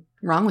nothing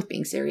wrong with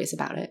being serious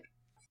about it.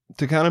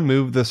 To kind of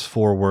move this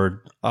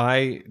forward,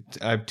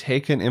 I've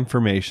taken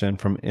information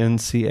from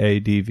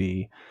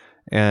NCADV,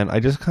 and I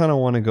just kind of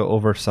want to go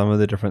over some of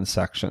the different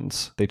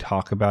sections they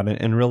talk about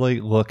it and really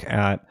look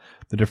at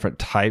the different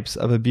types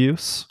of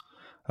abuse,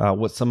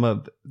 what some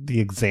of the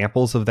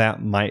examples of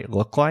that might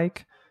look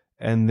like,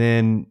 and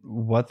then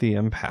what the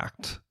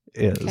impact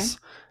is. Okay.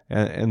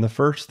 And the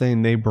first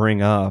thing they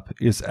bring up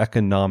is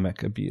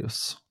economic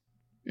abuse.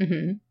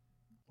 Mm-hmm.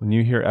 When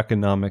you hear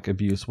economic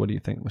abuse, what do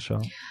you think,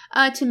 Michelle?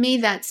 To me,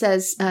 that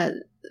says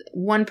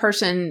one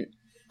person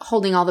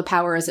holding all the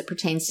power as it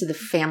pertains to the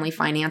family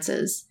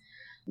finances.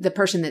 The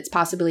person that's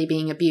possibly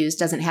being abused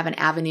doesn't have an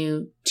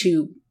avenue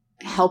to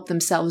help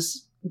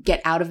themselves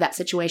get out of that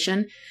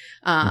situation.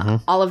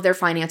 All of their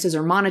finances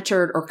are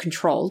monitored or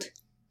controlled.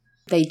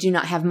 They do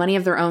not have money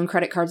of their own,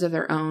 credit cards of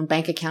their own,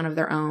 bank account of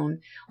their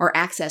own, or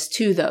access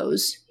to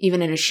those,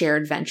 even in a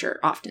shared venture,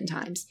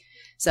 oftentimes.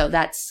 So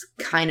that's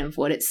kind of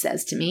what it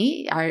says to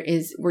me.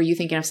 Were you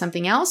thinking of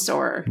something else,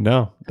 or?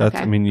 No, that's.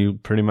 Okay. I mean, you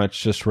pretty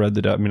much just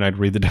read I'd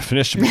read the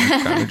definition, but you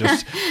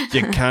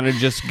kind of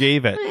just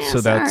gave it. Yeah,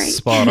 so that's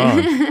spot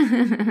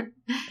on.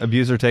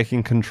 Abuser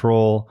taking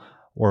control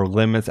or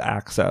limits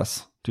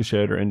access to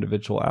shared or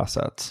individual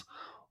assets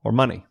or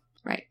money.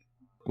 Right.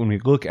 When we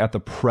look at the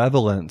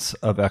prevalence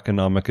of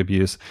economic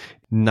abuse,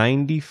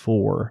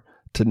 94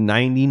 to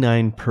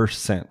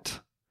 99%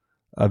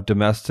 of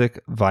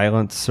domestic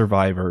violence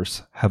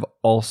survivors have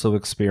also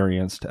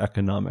experienced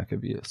economic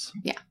abuse.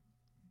 Yeah.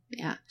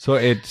 Yeah. So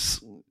it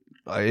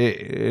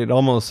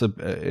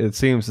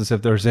seems as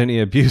if there's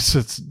any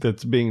abuse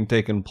that's being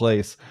taken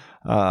place,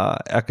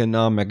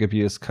 economic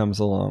abuse comes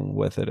along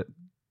with it.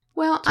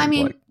 Well, I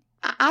mean,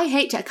 I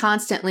hate to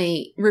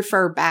constantly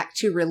refer back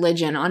to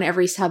religion on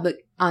every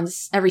subject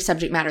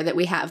matter that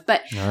we have.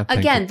 But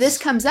again, this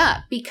comes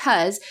up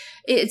because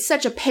it's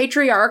such a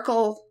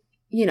patriarchal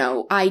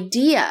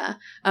idea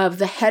of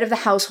the head of the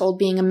household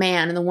being a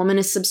man and the woman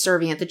is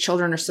subservient, the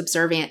children are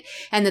subservient,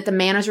 and that the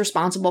man is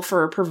responsible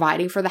for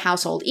providing for the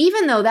household,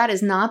 even though that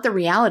is not the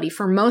reality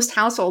for most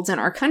households in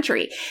our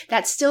country.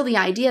 That's still the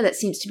idea that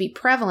seems to be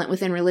prevalent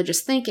within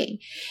religious thinking.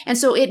 And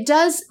so it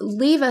does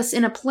leave us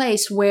in a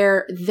place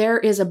where there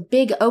is a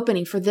big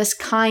opening for this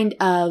kind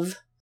of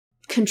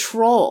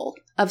control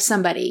of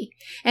somebody.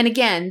 And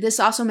again, this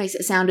also makes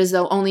it sound as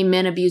though only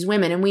men abuse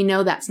women, and we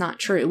know that's not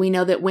true. We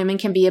know that women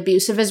can be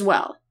abusive as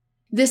well.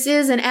 This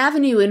is an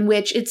avenue in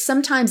which it's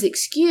sometimes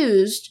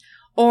excused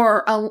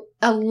or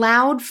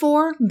allowed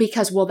for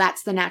because, well,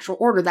 that's the natural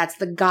order. That's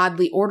the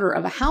godly order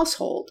of a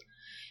household.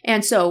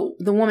 And so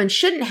the woman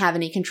shouldn't have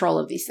any control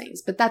of these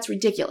things, but that's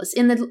ridiculous.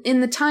 In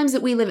the times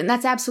that we live in,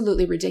 that's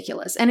absolutely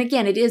ridiculous. And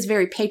again, it is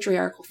very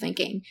patriarchal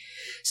thinking.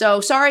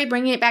 So sorry,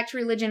 bringing it back to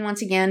religion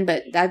once again,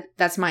 but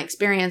that's my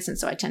experience. And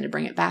so I tend to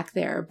bring it back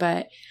there.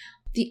 But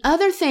the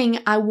other thing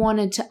I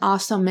wanted to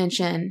also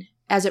mention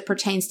as it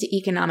pertains to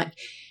economic,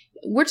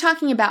 we're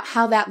talking about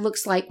how that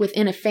looks like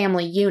within a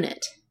family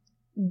unit.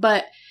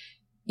 But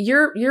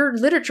your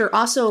literature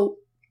also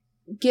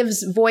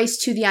gives voice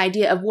to the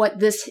idea of what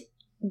this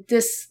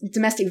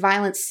domestic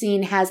violence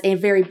scene has a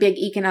very big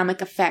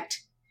economic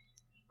effect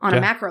on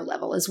a macro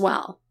level as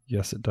well.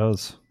 Yes, it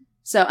does.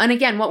 So, and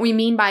again, what we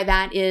mean by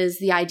that is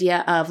the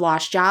idea of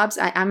lost jobs.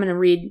 I'm going to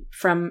read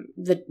from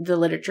the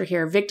literature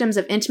here. Victims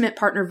of intimate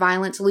partner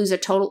violence lose a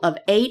total of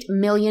 8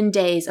 million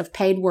days of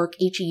paid work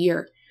each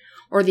year,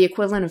 or the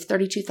equivalent of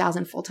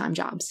 32,000 full-time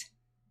jobs.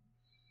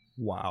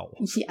 Wow.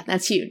 Yeah,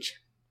 that's huge.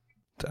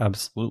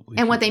 Absolutely.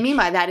 And what they mean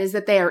by that is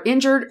that they are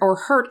injured or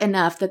hurt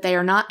enough that they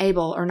are not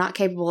able or not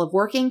capable of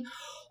working,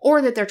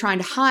 or that they're trying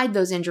to hide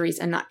those injuries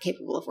and not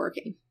capable of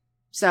working.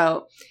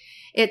 So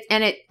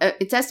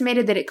it's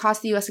estimated that it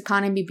costs the U.S.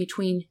 economy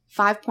between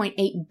 $5.8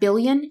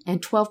 billion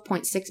and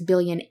 $12.6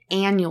 billion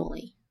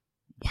annually.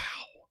 Wow.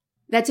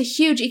 That's a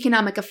huge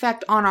economic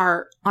effect on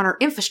our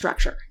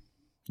infrastructure.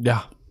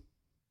 Yeah.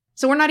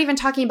 So we're not even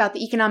talking about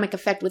the economic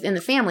effect within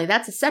the family.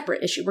 That's a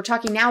separate issue. We're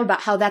talking now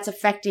about how that's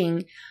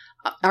affecting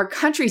our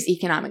country's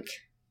economic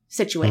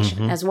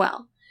situation as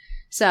well.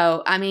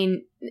 So, I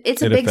mean,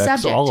 it's a big subject. It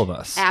affects all of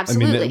us.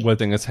 Absolutely. I mean, one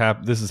thing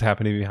this is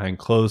happening behind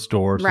closed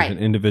doors right. with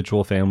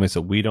individual families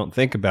that we don't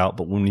think about.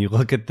 But when you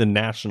look at the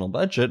national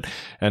budget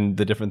and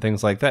the different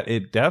things like that,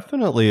 it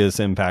definitely is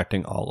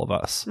impacting all of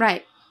us.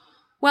 Right.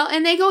 Well,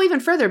 and they go even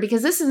further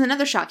because this is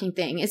another shocking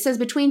thing. It says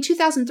between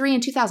 2003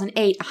 and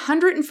 2008,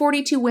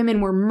 142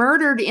 women were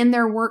murdered in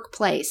their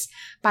workplace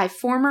by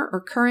former or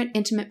current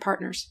intimate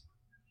partners.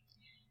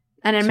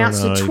 And it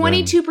amounts to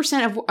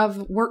 22%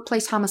 of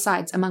workplace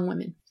homicides among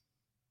women.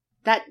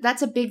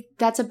 That's a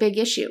big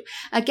issue.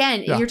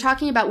 Again, you're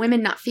talking about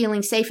women not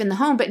feeling safe in the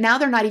home, but now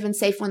they're not even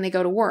safe when they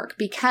go to work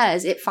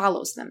because it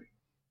follows them.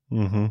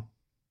 Mm-hmm.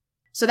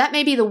 So that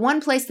may be the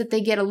one place that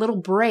they get a little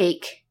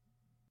break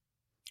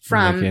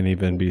from they can't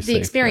even be the safe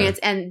experience,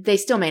 there. And they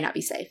still may not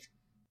be safe.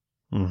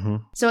 Mm-hmm.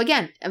 So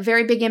again, a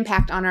very big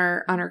impact on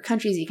our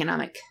country's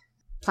economic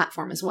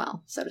platform as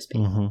well, so to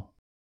speak. Mm-hmm.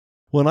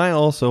 Well, and I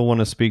also want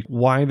to speak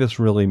why this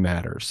really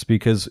matters,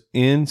 because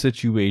in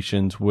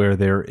situations where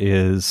there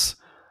is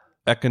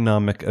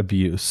economic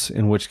abuse,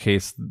 in which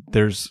case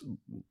there's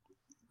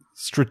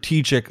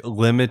strategic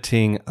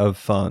limiting of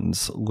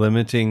funds,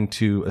 limiting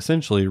to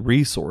essentially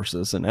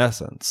resources in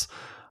essence.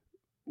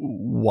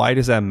 Why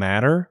does that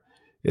matter?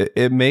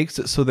 It makes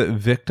it so that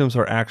victims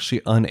are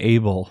actually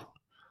unable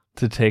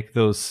to take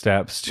those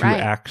steps to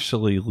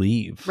actually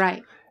leave.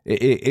 Right.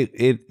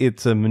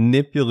 It's a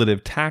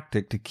manipulative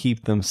tactic to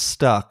keep them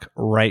stuck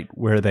right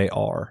where they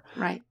are.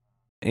 Right.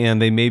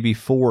 And they may be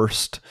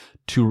forced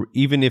to,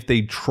 even if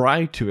they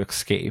try to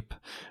escape,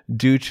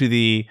 due to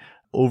the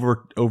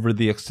over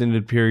the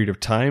extended period of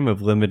time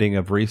of limiting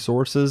of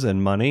resources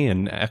and money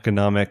and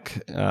economic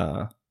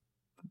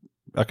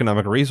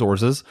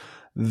resources,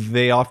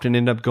 they often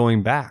end up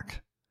going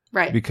back.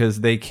 Right.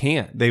 Because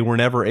they were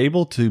never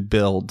able to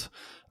build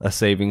a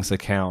savings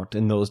account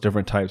and those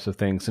different types of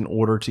things in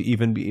order to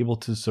even be able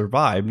to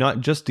survive, not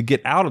just to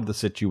get out of the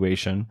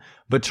situation,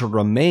 but to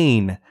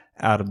remain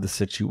out of the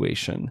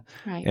situation.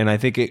 Right. And I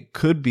think it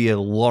could be a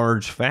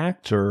large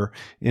factor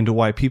into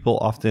why people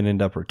often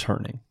end up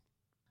returning.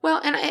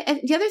 Well, and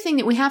the other thing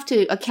that we have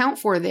to account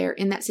for there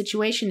in that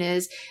situation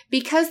is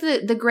because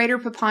the greater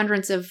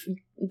preponderance of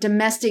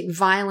domestic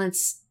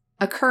violence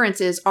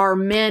occurrences are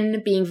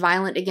men being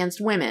violent against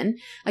women.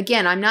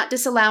 Again, I'm not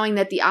disallowing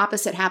that the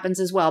opposite happens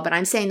as well, but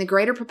I'm saying the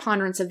greater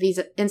preponderance of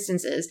these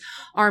instances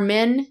are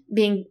men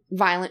being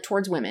violent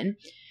towards women.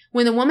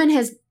 When the woman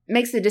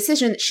makes the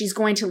decision that she's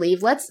going to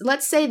leave,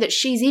 let's say that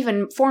she's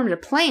even formed a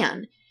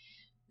plan.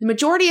 The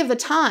majority of the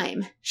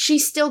time,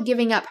 she's still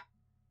giving up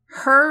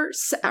her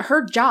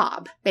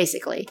job,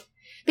 basically,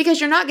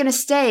 because you're not going to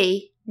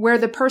stay where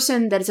the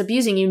person that is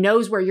abusing you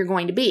knows where you're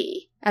going to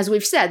be. As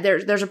we've said,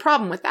 there's a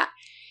problem with that.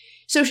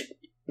 So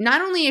not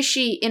only is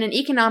she in an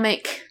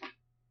economic,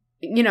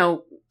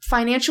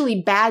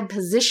 financially bad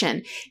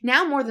position,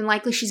 now more than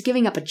likely she's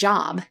giving up a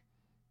job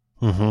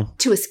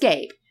to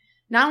escape.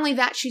 Not only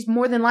that, she's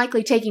more than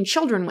likely taking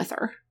children with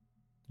her.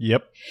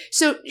 Yep.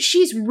 So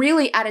she's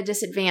really at a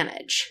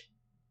disadvantage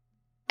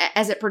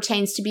as it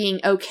pertains to being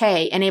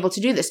okay and able to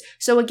do this.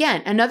 So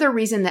again, another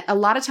reason that a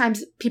lot of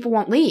times people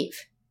won't leave,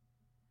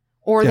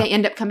 or they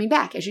end up coming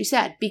back, as you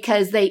said,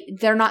 because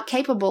they're not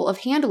capable of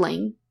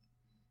handling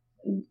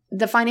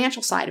the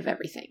financial side of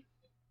everything,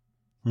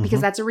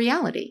 because that's a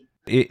reality.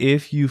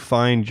 If you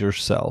find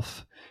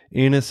yourself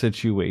in a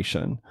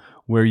situation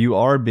where you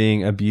are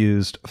being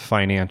abused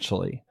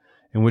financially,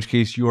 in which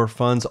case your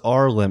funds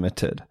are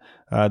limited,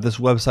 this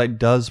website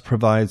does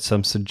provide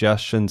some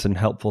suggestions and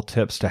helpful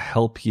tips to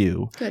help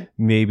you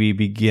maybe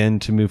begin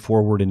to move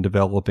forward in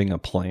developing a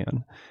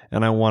plan.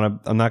 And I'm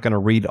not going to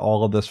read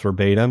all of this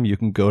verbatim. You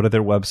can go to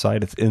their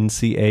website. It's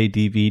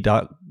ncadv.org.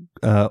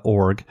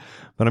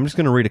 But I'm just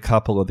going to read a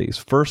couple of these.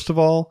 First of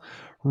all,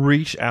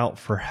 reach out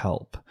for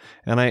help.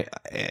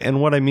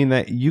 And what I mean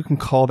that you can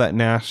call that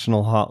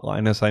national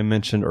hotline, as I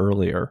mentioned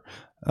earlier,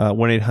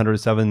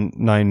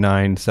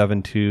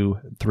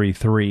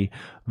 1-800-799-7233,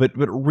 but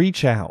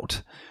reach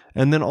out.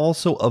 And then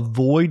also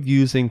avoid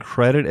using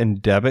credit and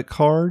debit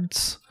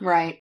cards.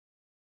 Right.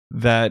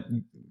 That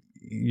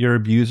your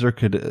abuser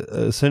could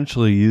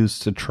essentially use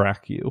to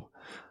track you.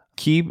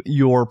 Keep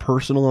your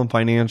personal and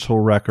financial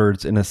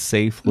records in a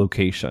safe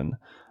location.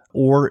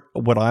 Or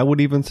what I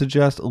would even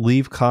suggest,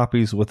 leave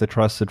copies with a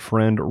trusted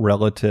friend,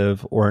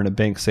 relative, or in a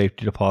bank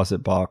safety deposit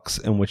box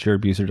in which your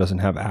abuser doesn't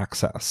have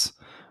access.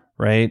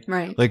 Right?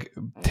 Right. Like,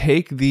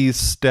 take these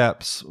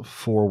steps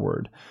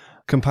forward.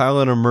 Compile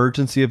an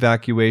emergency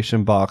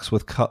evacuation box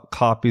with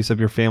copies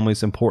of your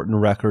family's important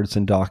records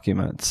and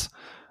documents,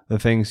 the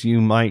things you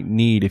might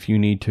need if you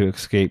need to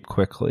escape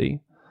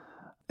quickly.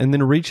 And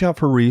then reach out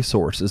for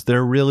resources.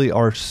 There really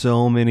are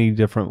so many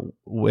different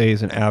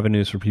ways and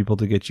avenues for people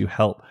to get you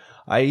help.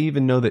 I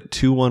even know that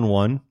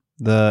 211,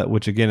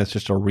 which again is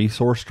just a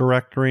resource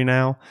directory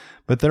now,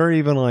 but they're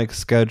even like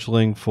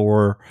scheduling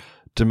for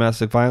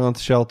domestic violence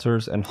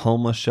shelters and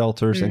homeless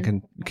shelters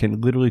and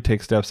can literally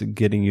take steps at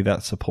getting you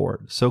that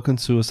support. So can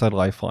Suicide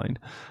Lifeline.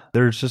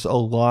 There's just a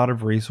lot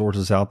of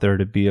resources out there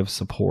to be of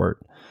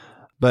support.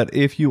 But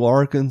if you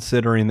are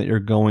considering that you're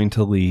going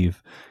to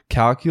leave,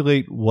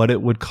 calculate what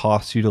it would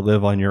cost you to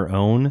live on your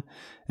own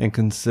and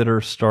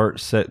consider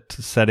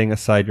setting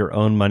aside your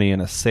own money in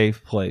a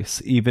safe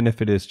place, even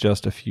if it is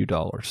just a few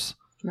dollars.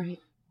 Right.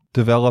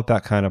 Develop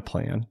that kind of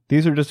plan.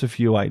 These are just a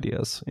few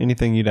ideas.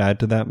 Anything you'd add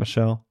to that,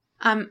 Michelle?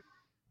 I'm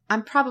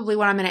probably,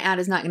 what I'm going to add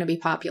is not going to be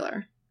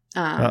popular.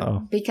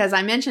 Because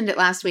I mentioned it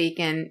last week,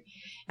 and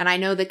I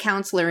know the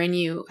counselor in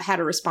you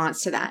had a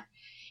response to that.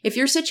 If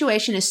your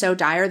situation is so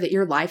dire that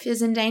your life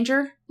is in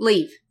danger,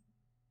 leave.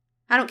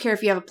 I don't care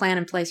if you have a plan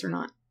in place or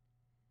not.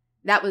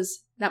 That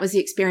was the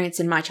experience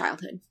in my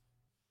childhood.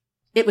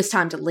 It was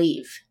time to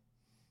leave.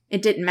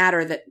 It didn't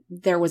matter that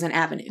there was an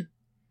avenue.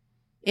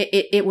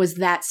 It was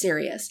that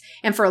serious.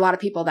 And for a lot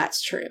of people,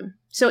 that's true.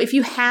 So if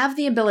you have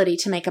the ability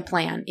to make a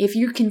plan, if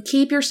you can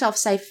keep yourself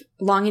safe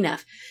long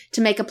enough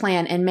to make a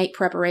plan and make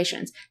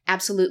preparations,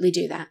 absolutely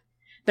do that.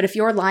 But if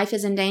your life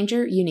is in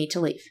danger, you need to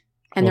leave.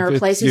 And there are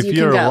places you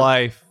can go. If your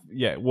life,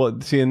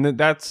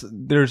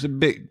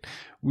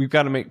 we've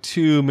got to make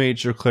two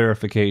major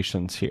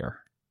clarifications here.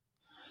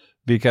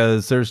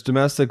 Because there's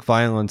domestic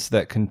violence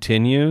that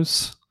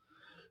continues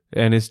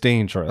and is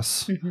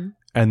dangerous. Mm-hmm.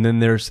 And then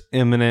there's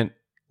imminent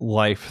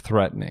life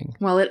threatening.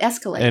 Well, it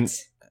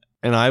escalates.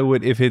 And I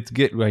would, if it's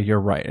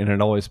you're right, and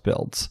it always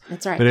builds.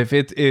 That's right. But if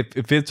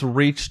it's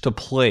reached a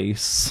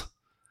place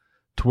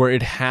to where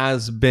it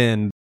has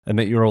been, and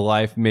that your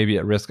life may be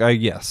at risk,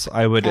 yes,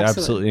 I would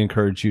absolutely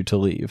encourage you to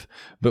leave.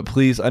 But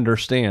please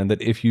understand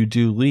that if you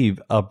do leave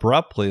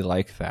abruptly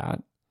like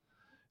that,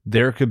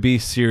 there could be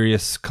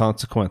serious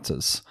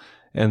consequences.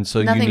 And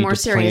so nothing you need more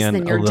to plan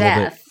than your a little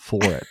death. bit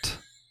for it.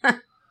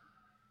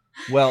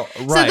 Well,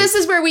 right. So this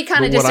is where we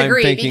kind of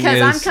disagree,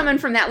 because I'm coming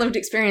from that lived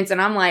experience,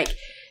 and I'm like,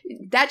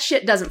 that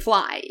shit doesn't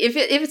fly. If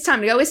it's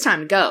time to go, it's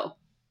time to go.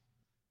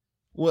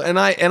 Well, and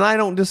I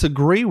don't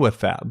disagree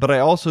with that, but I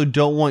also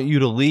don't want you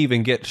to leave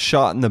and get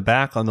shot in the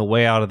back on the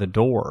way out of the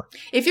door.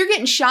 If you're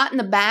getting shot in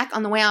the back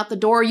on the way out the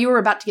door, you are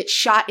about to get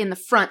shot in the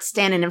front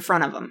standing in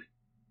front of them.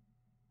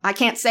 I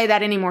can't say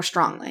that any more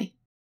strongly.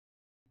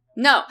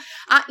 No,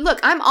 look,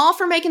 I'm all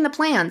for making the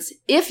plans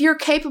if you're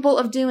capable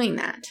of doing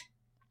that.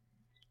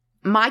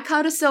 My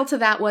codicil to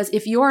that was,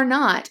 if you're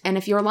not, and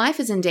if your life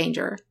is in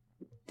danger,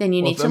 then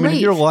you need to leave.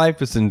 If your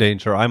life is in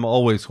danger, I'm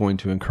always going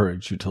to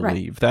encourage you to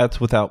leave. That's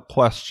without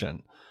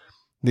question.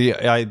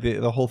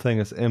 The whole thing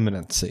is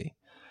imminency.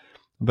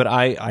 But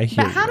I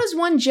hear But how does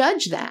one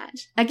judge that?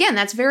 Again,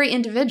 that's very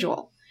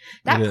individual.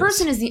 That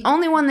person is the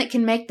only one that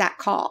can make that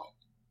call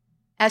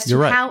as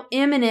to how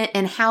imminent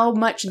and how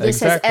much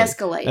this has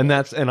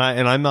escalated. And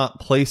I'm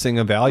not placing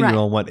a value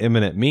on what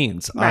imminent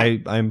means.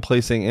 Right. I'm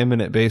placing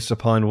imminent based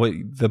upon what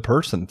the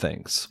person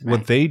thinks,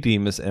 what they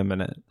deem as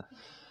imminent.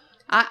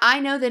 I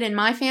know that in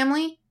my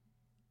family,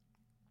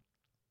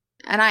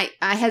 and I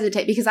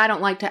hesitate because I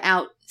don't like to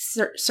out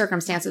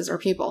circumstances or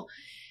people,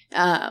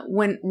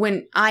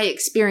 When I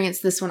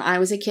experienced this when I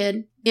was a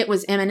kid, it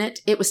was imminent.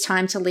 It was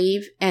time to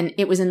leave, and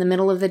it was in the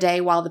middle of the day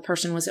while the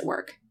person was at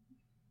work.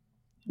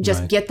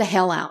 Just get the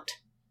hell out.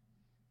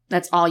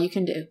 That's all you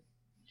can do.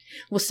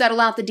 We'll settle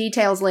out the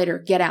details later.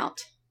 Get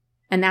out.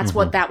 And that's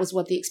what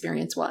the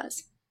experience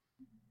was.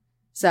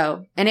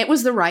 So, and it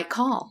was the right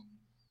call.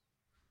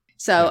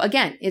 So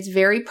again, it's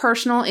very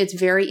personal. It's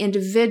very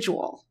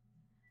individual.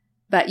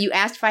 But you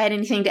asked if I had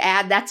anything to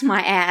add. That's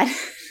my ad.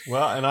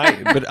 Well,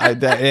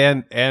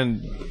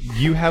 and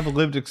you have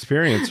lived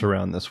experience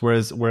around this,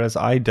 whereas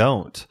I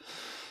don't.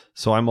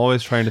 So I'm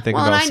always trying to think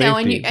about safety. Well,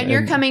 I know, and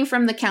you're coming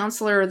from the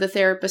counselor or the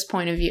therapist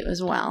point of view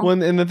as well.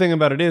 Well, and the thing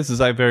about it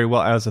is I very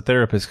well, as a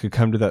therapist, could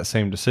come to that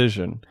same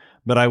decision,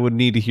 but I would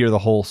need to hear the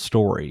whole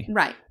story.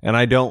 Right. And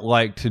I don't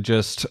like to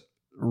just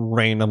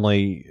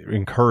randomly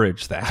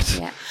encourage that.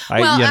 Yeah.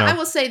 I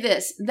will say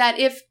this, that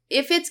if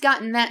it's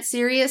gotten that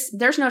serious,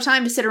 there's no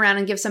time to sit around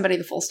and give somebody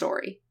the full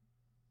story.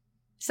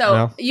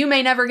 So you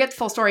may never get the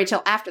full story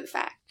till after the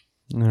fact.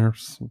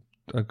 There's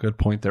a good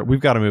point there. We've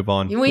got to move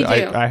on. We do.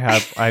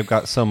 I've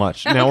got so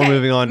much. Now we're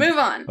moving on. Move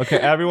on. Okay,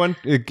 everyone,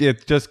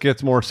 it just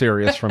gets more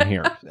serious from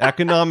here.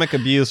 Economic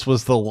abuse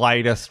was the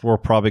lightest we're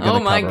probably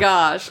going to cover. Oh my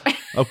gosh.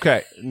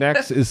 Okay,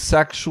 next is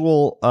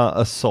sexual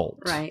assault.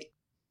 Right.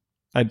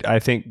 I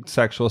think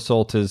sexual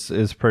assault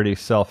is pretty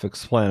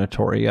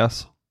self-explanatory,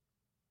 yes?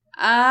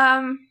 I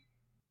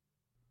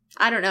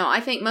don't know. I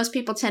think most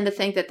people tend to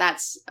think that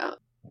that's...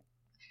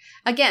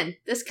 Again,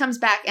 this comes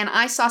back, and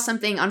I saw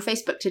something on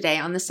Facebook today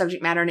on this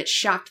subject matter, and it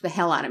shocked the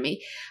hell out of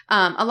me.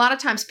 A lot of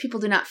times people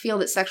do not feel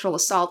that sexual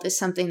assault is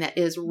something that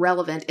is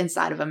relevant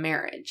inside of a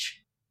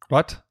marriage.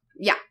 What?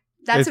 Yeah.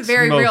 That's a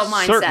very real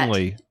mindset.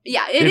 Certainly.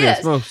 Yeah, it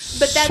is.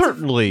 But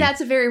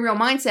that's a very real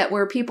mindset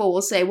where people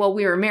will say, well,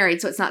 we were married,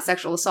 so it's not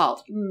sexual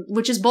assault,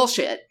 which is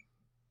bullshit.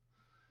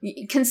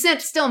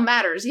 Consent still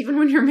matters, even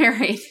when you're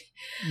married.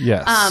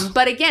 Yes.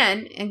 But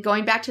again, and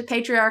going back to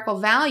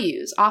patriarchal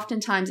values,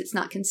 oftentimes it's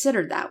not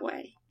considered that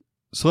way.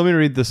 So let me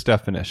read this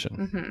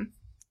definition.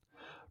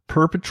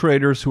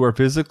 Perpetrators who are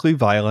physically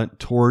violent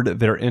toward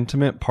their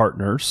intimate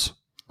partners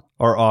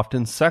are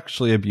often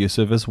sexually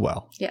abusive as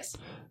well. Yes.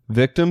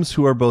 Victims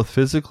who are both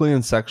physically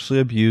and sexually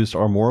abused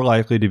are more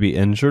likely to be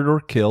injured or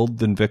killed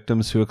than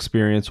victims who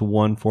experience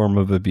one form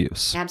of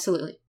abuse.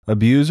 Absolutely.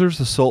 Abusers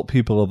assault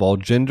people of all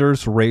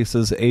genders,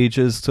 races,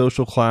 ages,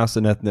 social class,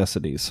 and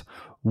ethnicities.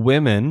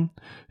 Women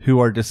who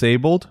are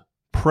disabled,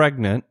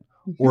 pregnant,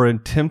 or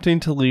attempting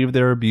to leave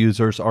their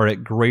abusers are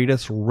at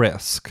greatest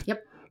risk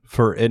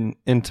for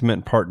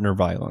intimate partner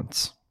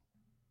violence.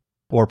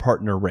 Or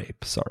partner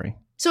rape, sorry.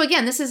 So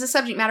again, this is a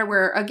subject matter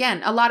where,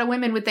 again, a lot of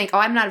women would think, oh,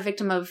 I'm not a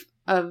victim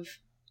of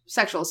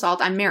sexual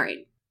assault. I'm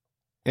married.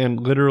 And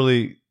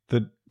literally,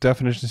 the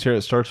definitions here,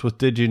 it starts with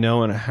did you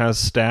know, and it has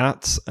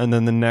stats. And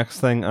then the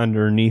next thing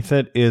underneath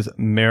it is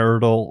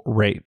marital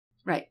rape.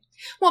 Right.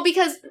 Well,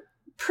 because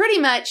pretty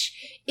much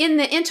in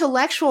the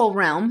intellectual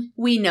realm,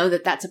 we know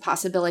that that's a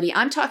possibility.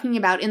 I'm talking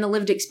about in the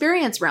lived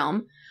experience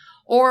realm,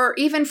 or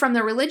even from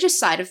the religious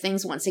side of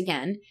things, once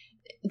again,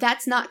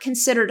 that's not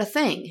considered a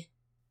thing.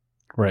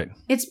 Right.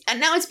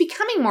 Now it's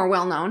becoming more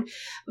well known,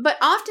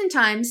 but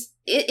oftentimes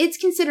it's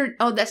considered,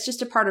 oh, that's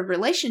just a part of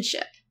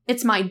relationship.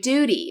 It's my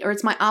duty or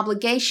it's my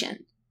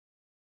obligation.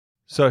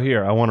 So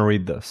here, I want to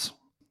read this.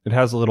 It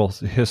has a little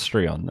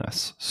history on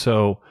this.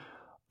 So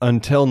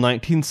until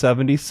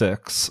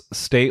 1976,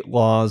 state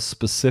laws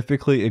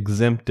specifically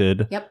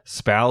exempted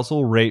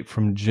spousal rape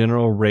from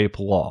general rape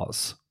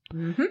laws.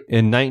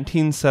 In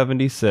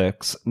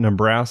 1976,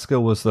 Nebraska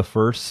was the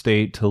first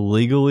state to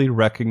legally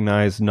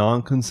recognize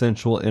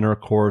non-consensual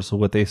intercourse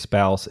with a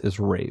spouse as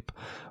rape.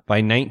 By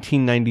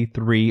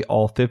 1993,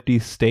 all 50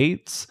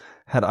 states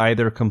had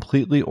either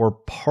completely or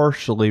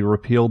partially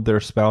repealed their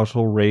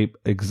spousal rape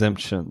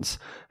exemptions.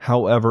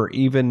 However,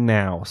 even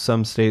now,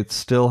 some states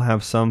still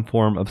have some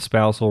form of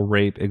spousal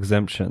rape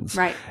exemptions.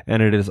 Right.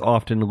 And it is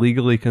often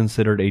legally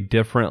considered a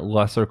different,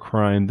 lesser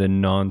crime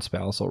than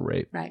non-spousal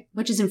rape. Right.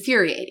 Which is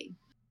infuriating.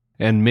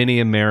 And many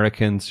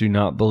Americans do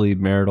not believe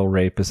marital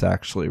rape is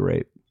actually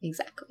rape.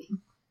 Exactly.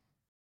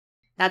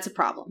 That's a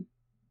problem.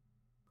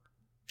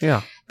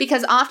 Yeah.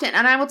 Because often,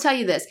 and I will tell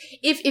you this,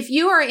 if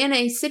you are in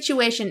a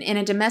situation, in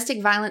a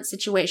domestic violence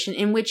situation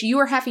in which you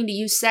are having to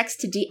use sex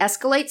to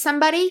de-escalate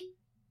somebody,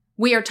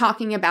 we are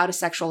talking about a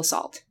sexual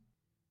assault.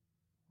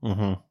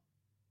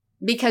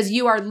 Because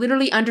you are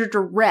literally under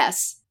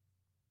duress,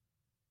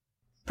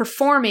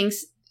 performing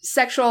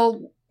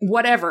sexual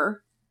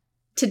whatever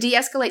to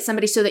de-escalate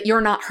somebody so that you're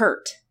not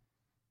hurt.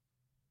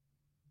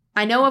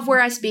 I know of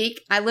where I speak.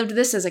 I lived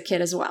this as a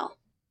kid as well.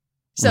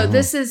 So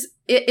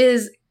it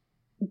is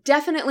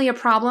definitely a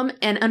problem.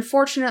 And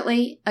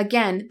unfortunately,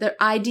 again, the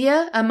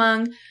idea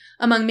among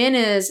men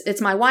is it's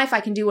my wife. I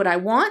can do what I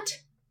want.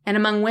 And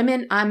among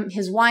women, I'm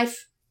his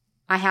wife.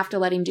 I have to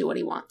let him do what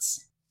he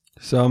wants.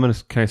 So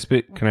can I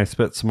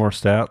spit some more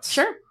stats?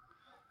 Sure.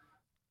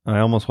 I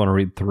almost want to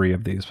read 3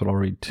 of these, but I'll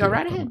read 2. Go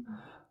right ahead.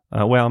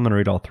 Well, I'm going to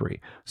read all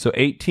 3. So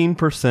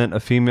 18%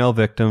 of female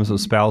victims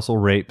of spousal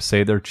rape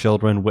say their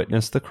children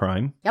witnessed the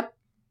crime. Yep.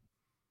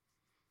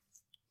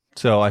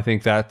 So I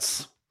think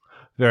that's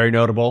very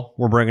notable.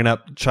 We're bringing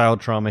up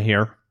child trauma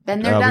here.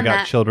 Been there, done we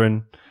got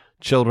that.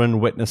 children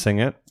witnessing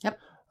it. Yep.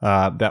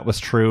 That was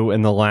true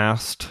in the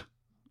last,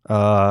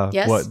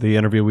 the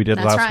interview we did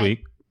last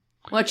week.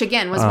 Which,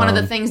 again, was one of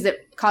the things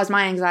that caused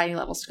my anxiety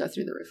levels to go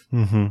through the roof.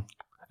 Mm-hmm.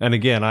 And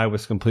again, I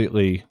was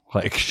completely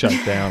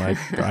shut down.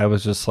 I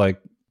was just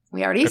like,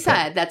 we already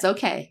said that's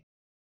okay.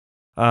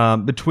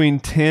 Between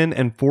 10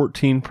 and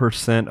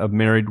 14% of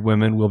married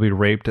women will be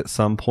raped at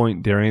some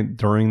point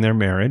during their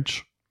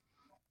marriage.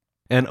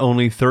 And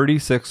only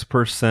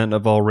 36%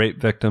 of all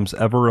rape victims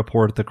ever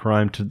report the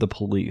crime to the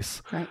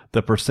police. Right.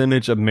 The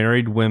percentage of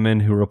married women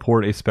who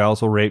report a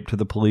spousal rape to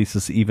the police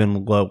is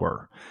even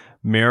lower.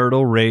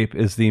 Marital rape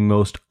is the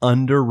most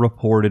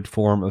underreported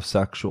form of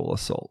sexual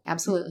assault.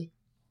 Absolutely.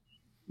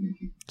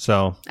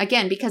 So,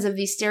 again, because of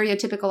these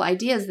stereotypical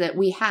ideas that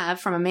we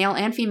have from a male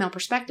and female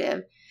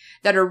perspective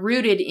that are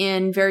rooted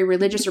in very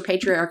religious or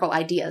patriarchal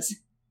ideas.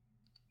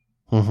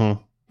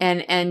 mm-hmm.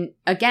 And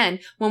again,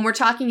 when we're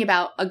talking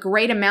about a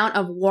great amount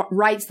of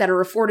rights that are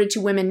afforded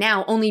to women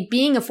now, only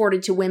being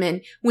afforded to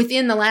women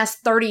within the last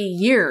 30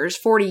 years,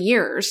 40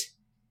 years,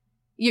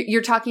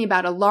 you're talking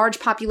about a large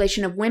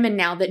population of women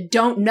now that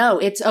don't know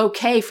it's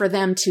okay for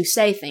them to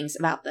say things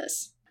about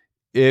this.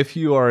 If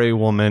you are a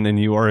woman and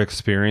you are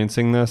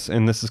experiencing this,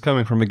 and this is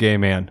coming from a gay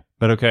man,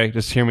 but okay,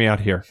 just hear me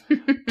out here.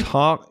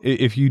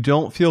 If you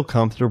don't feel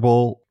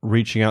comfortable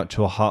reaching out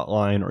to a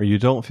hotline, or you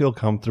don't feel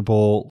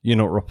comfortable,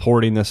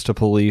 reporting this to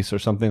police or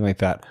something like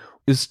that,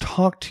 is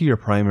talk to your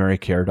primary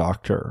care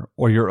doctor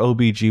or your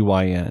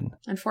OBGYN.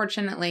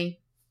 Unfortunately,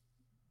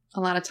 a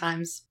lot of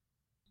times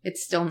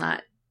it's still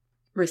not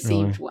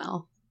received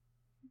well.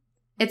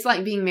 It's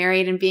like being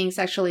married and being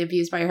sexually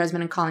abused by your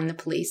husband and calling the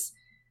police.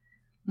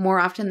 More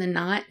often than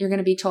not, you're going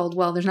to be told,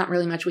 well, there's not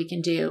really much we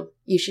can do.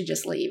 You should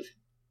just leave.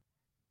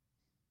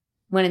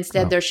 When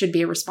instead there should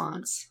be a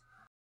response.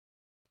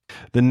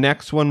 The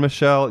next one,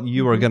 Michelle,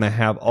 you are going to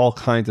have all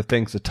kinds of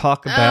things to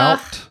talk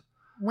about.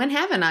 When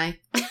haven't I?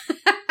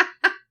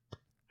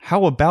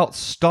 How about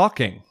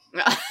stalking?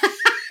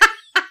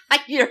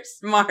 You're a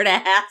smart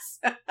ass.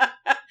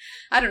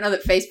 I don't know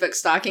that Facebook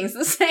stalking's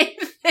the same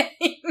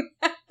thing.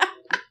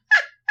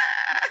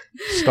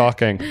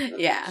 Stalking.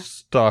 Yeah.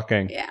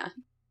 Stalking. Yeah.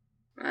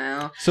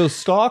 Well. So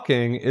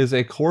stalking is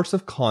a course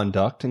of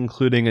conduct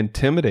including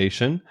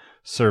intimidation,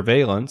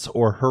 surveillance,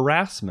 or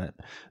harassment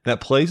that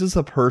places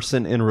a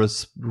person in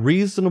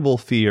reasonable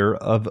fear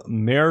of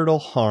marital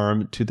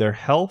harm to their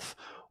health,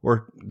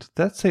 or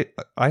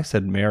I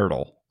said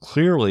marital.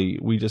 Clearly,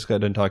 we just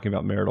got done talking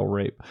about marital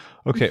rape.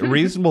 Okay,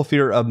 reasonable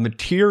fear of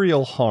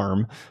material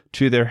harm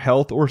to their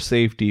health or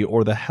safety,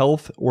 or the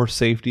health or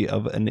safety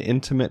of an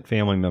intimate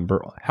family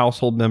member,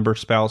 household member,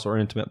 spouse, or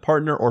intimate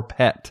partner, or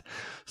pet.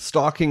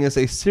 Stalking is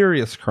a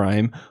serious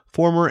crime.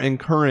 Former and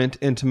current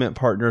intimate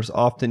partners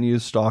often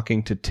use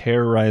stalking to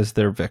terrorize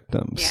their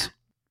victims.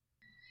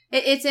 Yeah.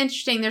 It's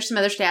interesting. There's some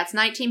other stats.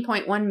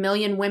 19.1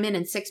 million women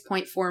and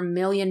 6.4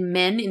 million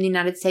men in the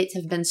United States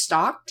have been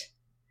stalked.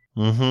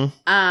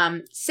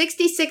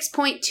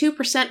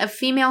 66.2% of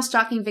female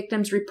stalking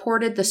victims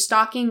reported the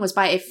stalking was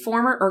by a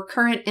former or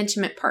current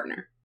intimate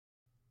partner.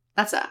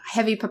 That's a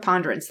heavy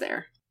preponderance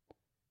there.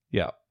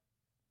 Yeah.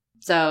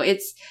 So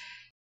it's,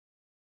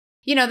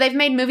 they've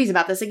made movies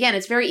about this. Again,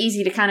 it's very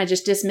easy to kind of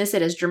just dismiss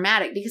it as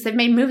dramatic because they've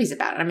made movies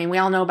about it. I mean, we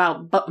all know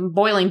about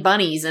boiling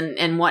bunnies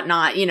and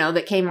whatnot,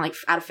 that came out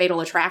of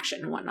Fatal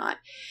Attraction and whatnot.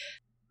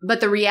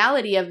 But the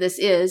reality of this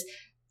is,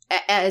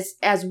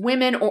 as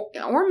women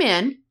or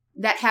men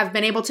that have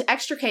been able to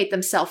extricate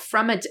themselves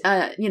from a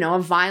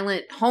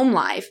violent home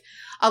life,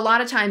 a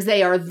lot of times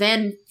they are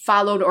then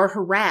followed or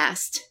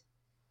harassed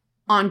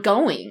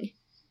ongoing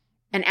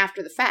and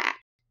after the fact.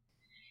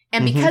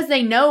 And because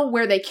they know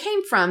where they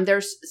came from,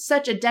 there's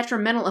such a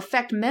detrimental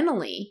effect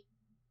mentally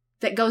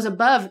that goes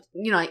above,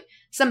 like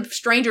some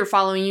stranger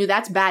following you,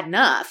 that's bad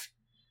enough.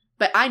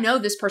 But I know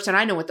this person,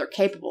 I know what they're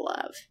capable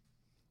of.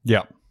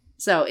 Yeah.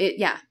 So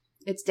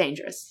it's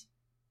dangerous.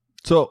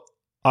 So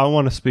I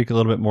want to speak a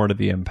little bit more to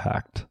the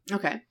impact.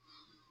 Okay.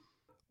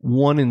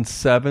 1 in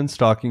 7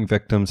 stalking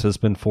victims has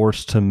been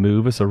forced to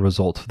move as a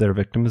result of their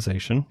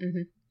victimization.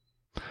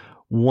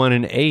 1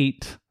 in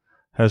 8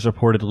 has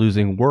reported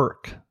losing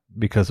work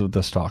because of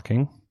the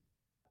stalking.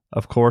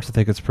 Of course, I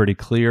think it's pretty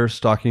clear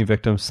stalking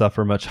victims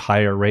suffer much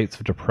higher rates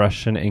of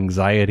depression,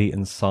 anxiety,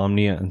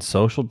 insomnia, and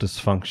social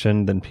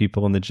dysfunction than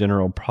people in the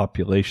general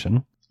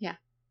population. Yeah.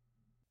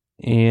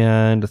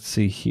 And let's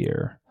see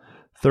here.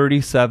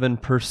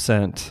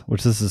 37%,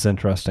 which this is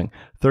interesting,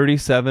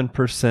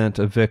 37%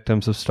 of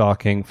victims of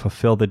stalking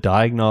fulfill the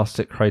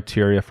diagnostic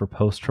criteria for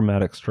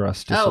post-traumatic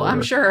stress disorder. Oh,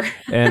 I'm sure.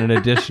 And an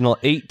additional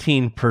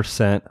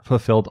 18%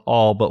 fulfilled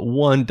all but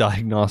one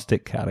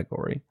diagnostic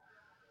category.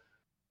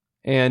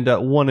 And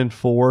 1 in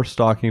 4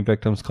 stalking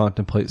victims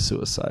contemplate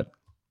suicide.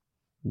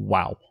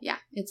 Wow. Yeah,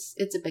 it's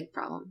a big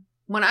problem.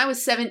 When I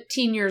was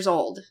 17 years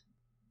old,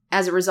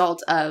 as a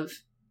result of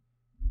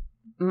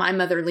my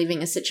mother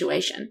leaving a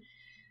situation,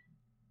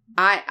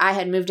 I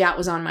had moved out,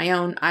 was on my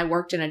own. I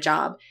worked in a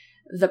job.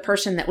 The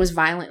person that was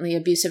violently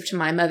abusive to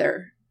my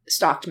mother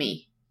stalked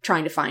me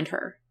trying to find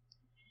her.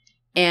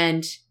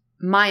 And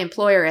my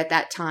employer at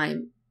that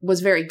time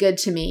was very good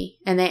to me,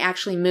 and they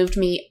actually moved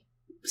me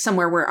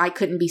somewhere where I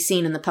couldn't be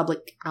seen in the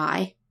public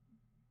eye.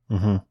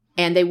 Mm-hmm.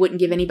 And they wouldn't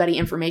give anybody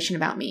information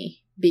about me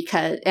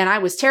and I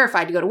was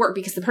terrified to go to work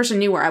because the person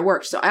knew where I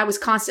worked. So I was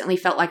constantly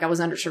felt like I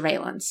was under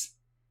surveillance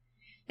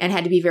and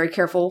had to be very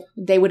careful.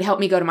 They would help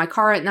me go to my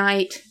car at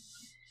night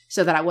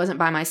so that I wasn't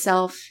by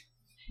myself.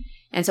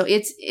 And so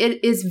it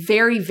is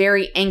very,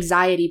 very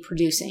anxiety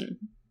producing.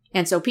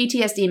 And so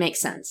PTSD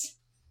makes sense.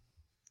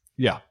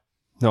 Yeah.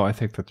 No, I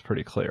think that's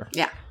pretty clear.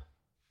 Yeah.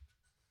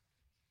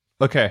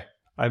 Okay.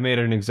 I made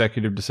an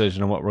executive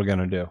decision on what we're going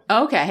to do.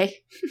 Okay.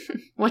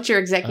 What's your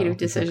executive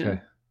decision?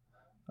 Okay.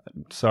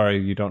 Sorry,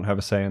 you don't have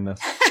a say in this.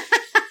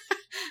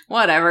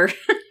 Whatever.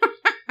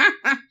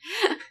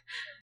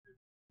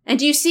 And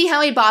do you see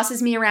how he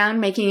bosses me around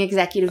making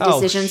executive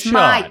decisions?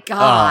 My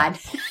God.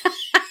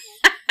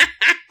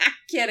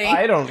 Kidding.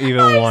 I don't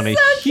even want to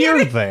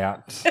hear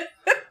that.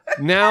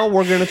 Now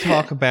we're going to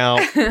talk about...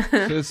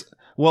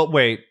 Well,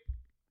 wait.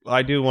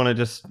 I do want to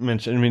just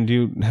mention... I mean, do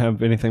you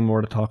have anything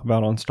more to talk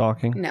about on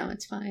stalking? No,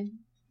 it's fine.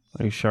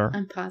 Are you sure?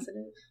 I'm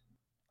positive.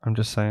 I'm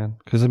just saying.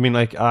 Because, I mean,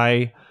 like,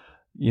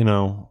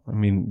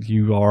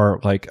 you are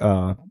like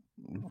a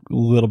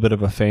little bit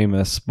of a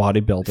famous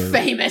bodybuilder.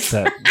 Famous.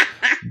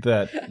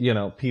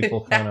 That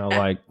people kind of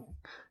like,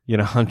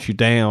 hunt you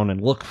down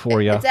and look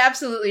for you. It's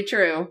absolutely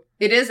true.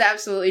 It is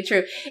absolutely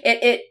true.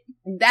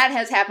 That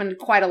has happened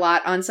quite a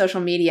lot on social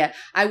media.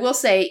 I will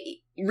say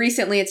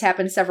recently it's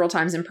happened several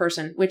times in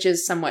person, which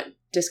is somewhat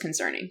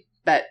disconcerting,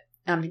 but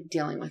I'm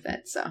dealing with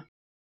it. So,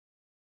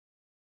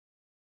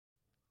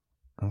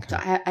 okay. So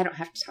I don't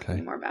have to talk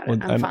anymore about it.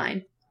 Well, I'm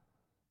fine.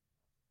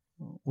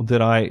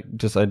 Well, I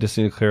just need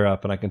to clear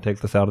up, and I can take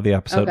this out of the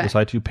episode. Okay. Was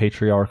I too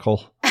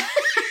patriarchal?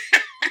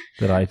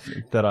 that I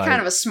kind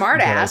of a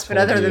smart ass, but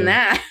other than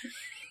that,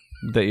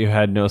 that you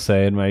had no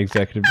say in my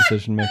executive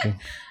decision making.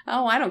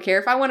 Oh, I don't care.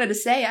 If I wanted to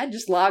say, I'd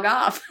just log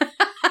off.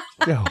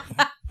 No,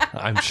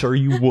 I'm sure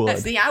you would.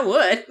 See, I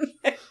would.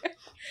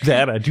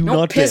 That I do don't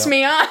not piss doubt.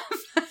 me off.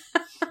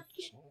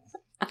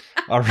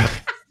 All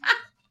right.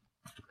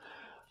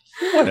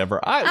 Whatever.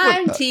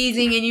 I'm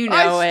teasing and it.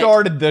 I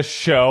started this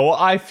show.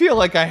 I feel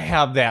like I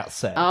have that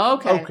say.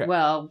 Okay.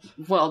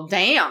 Well,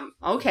 damn.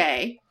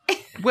 Okay.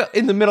 Well,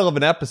 in the middle of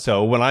an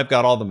episode when I've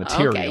got all the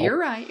material. Okay, you're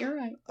right.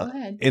 Go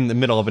ahead. In the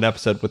middle of an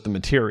episode with the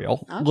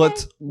material. Okay.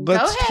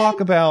 Let's talk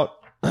about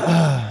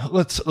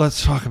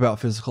let's talk about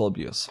physical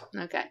abuse.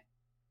 Okay.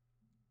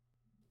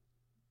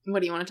 What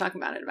do you want to talk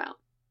about it about?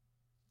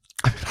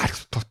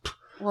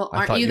 Well,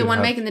 aren't you the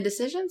one making the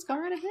decisions? Go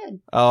right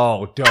ahead.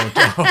 Oh, don't.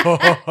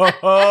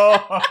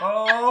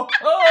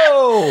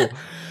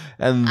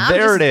 And I'm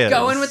there just it is.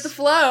 Going with the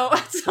flow.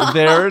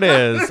 There it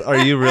is. Are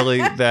you really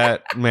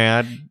that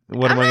mad?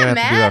 What am I going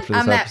to have to do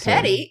after this episode? I'm episode? that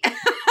petty.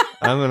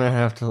 I'm going to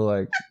have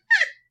to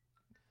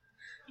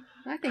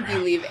I think you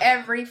leave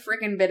every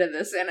freaking bit of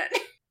this in it.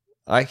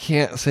 I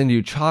can't send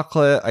you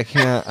chocolate. I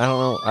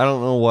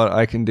don't know what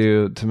I can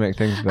do to make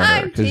things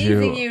better. I'm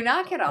teasing you.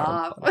 Knock it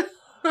off.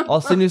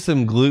 I'll send you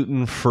some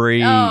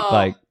gluten-free,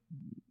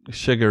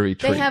 sugary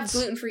treats. They have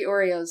gluten-free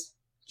Oreos.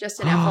 Just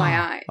an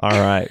FYI. All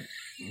right.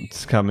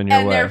 It's coming your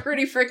way. And they're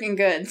pretty freaking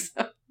good.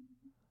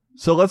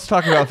 So let's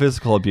talk about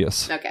physical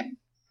abuse. Okay.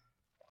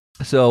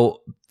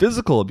 So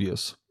physical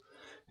abuse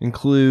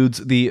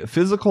includes the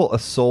physical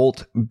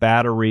assault,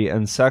 battery,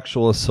 and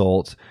sexual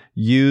assault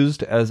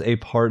used as a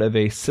part of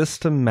a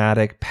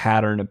systematic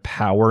pattern of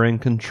power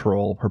and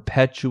control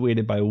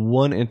perpetuated by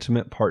one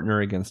intimate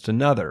partner against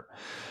another.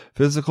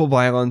 Physical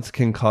violence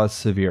can cause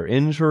severe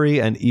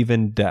injury and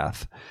even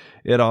death.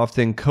 It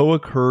often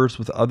co-occurs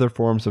with other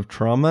forms of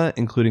trauma,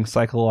 including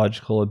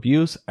psychological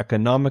abuse,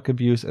 economic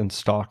abuse, and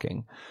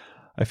stalking.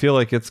 I feel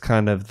like it's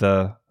kind of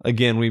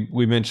again,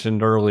 we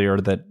mentioned earlier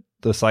that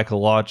the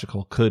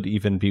psychological could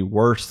even be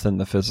worse than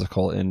the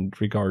physical in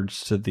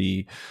regards to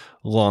the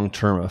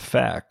long-term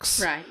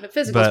effects. Right, but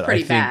physical is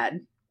pretty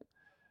bad.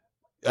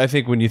 I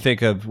think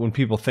when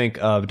people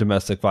think of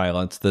domestic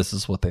violence, this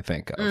is what they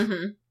think of.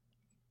 Mm-hmm.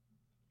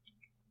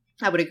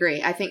 I would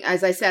agree. I think,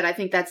 as I said,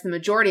 that's the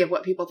majority of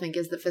what people think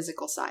is the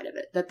physical side of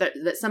it.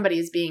 That somebody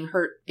is being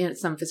hurt in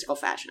some physical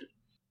fashion.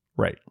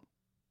 Right.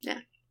 Yeah.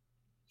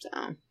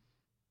 So,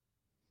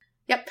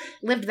 yep,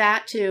 lived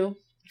that too.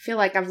 I feel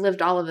like I've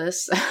lived all of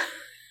this.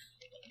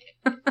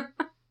 I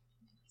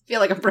feel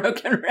like a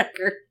broken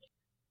record.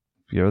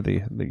 You're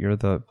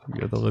the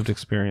lived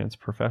experience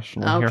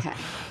professional okay. here.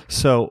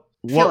 So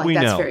what I feel like we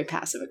that's know. Very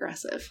passive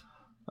aggressive.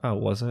 Oh,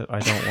 was it? I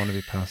don't want to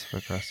be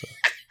passive aggressive.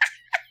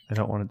 I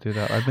don't want to do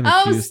that. I've been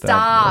accused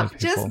stop. That.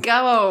 Just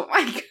go.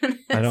 My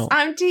goodness.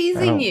 I'm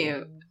teasing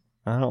you.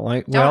 I don't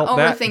like Don't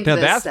overthink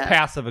this. That's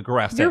passive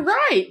aggressive. You're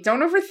right.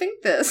 Don't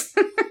overthink this.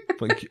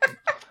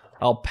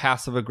 I'll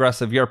passive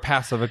aggressive. You're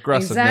passive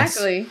aggressiveness.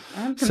 Exactly.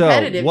 I'm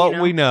competitive.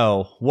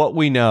 So what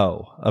we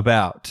know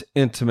about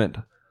intimate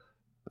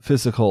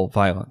physical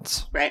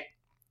violence. Right.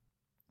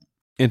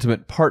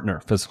 Intimate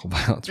partner physical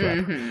violence,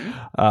 rather.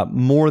 Mm-hmm.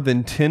 More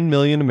than 10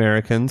 million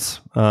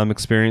Americans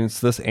experience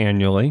this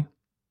annually.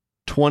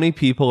 20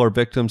 people are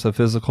victims of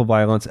physical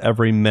violence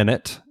every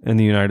minute in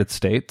the United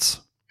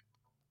States.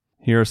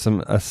 Here are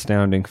some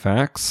astounding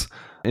facts.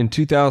 In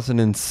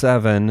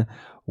 2007,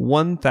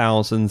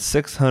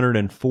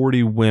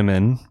 1,640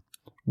 women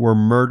were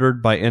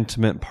murdered by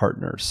intimate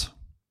partners.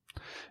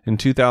 In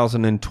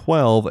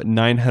 2012,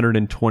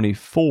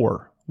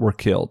 924 were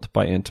killed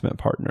by intimate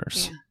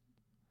partners. Yeah.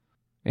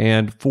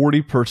 And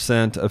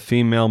 40% of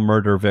female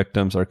murder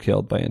victims are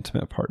killed by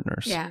intimate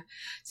partners. Yeah.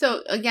 So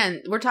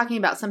again, we're talking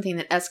about something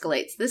that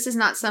escalates. This is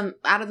not some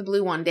out of the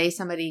blue one day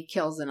somebody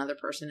kills another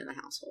person in the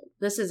household.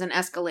 This is an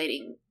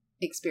escalating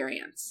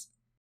experience.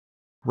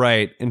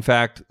 Right. In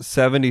fact,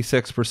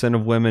 76%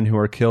 of women who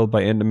are killed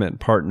by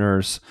intimate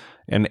partners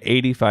and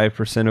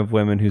 85% of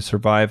women who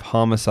survive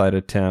homicide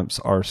attempts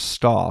are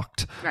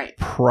stalked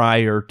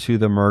prior to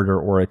the murder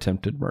or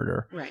attempted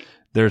murder. Right.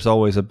 There's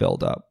always a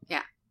buildup.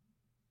 Yeah.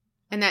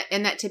 And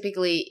that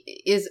typically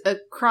is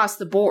across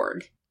the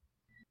board,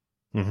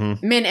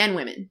 men and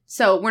women.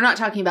 So we're not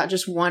talking about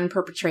just one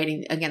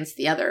perpetrating against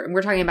the other.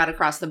 We're talking about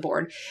across the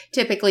board.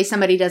 Typically,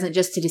 somebody doesn't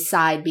just to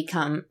decide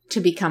to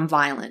become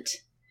violent.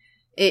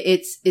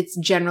 It's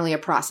generally a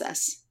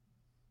process.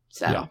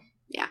 So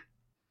yeah.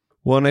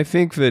 Well, and I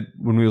think that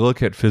when we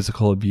look at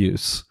physical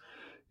abuse,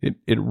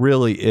 it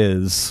really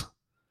is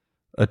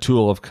a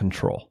tool of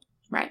control.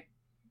 Right.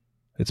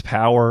 It's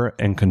power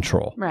and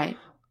control. Right.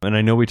 And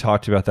I know we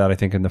talked about that, I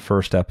think, in the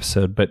first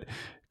episode, but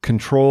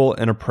control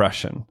and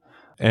oppression.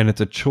 And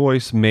it's a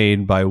choice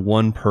made by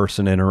one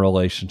person in a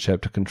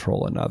relationship to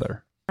control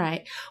another.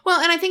 Right. Well,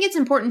 and I think it's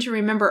important to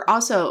remember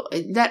also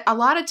that a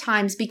lot of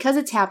times, because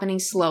it's happening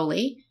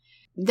slowly,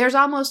 there's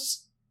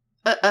almost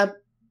a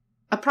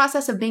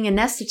process of being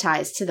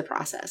anesthetized to the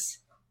process.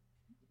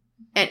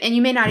 And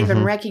you may not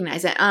even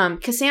recognize it.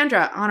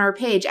 Cassandra on our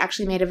page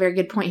actually made a very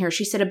good point here.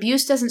 She said,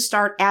 abuse doesn't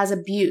start as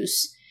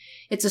abuse.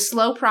 It's a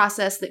slow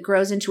process that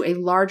grows into a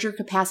larger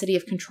capacity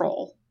of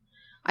control.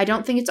 I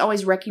don't think it's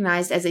always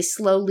recognized as a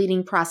slow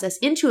leading process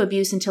into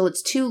abuse until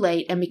it's too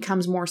late and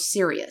becomes more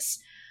serious.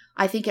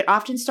 I think it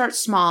often starts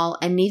small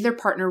and neither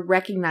partner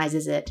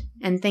recognizes it,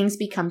 and things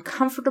become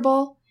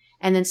comfortable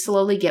and then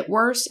slowly get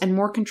worse and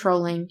more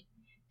controlling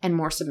and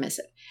more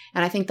submissive.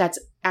 And I think that's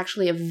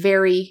actually a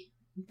very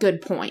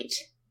good point.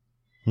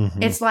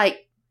 It's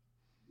like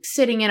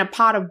sitting in a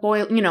pot of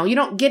you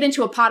don't get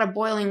into a pot of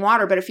boiling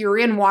water, but if you're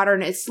in water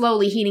and it's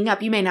slowly heating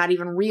up, you may not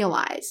even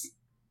realize.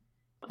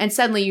 And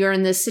suddenly you're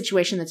in this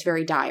situation that's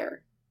very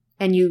dire.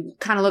 And you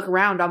kind of look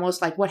around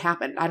almost like, what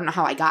happened? I don't know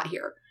how I got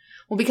here.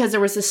 Well, because there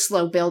was this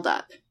slow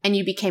buildup and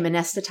you became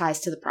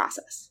anesthetized to the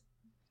process.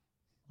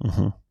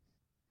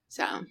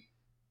 So,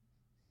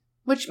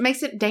 which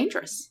makes it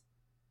dangerous.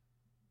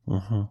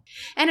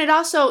 And it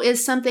also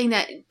is something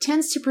that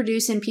tends to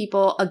produce in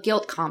people a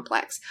guilt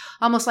complex.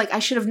 Almost like, I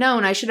should have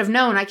known. I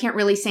can't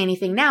really say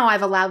anything now.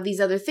 I've allowed these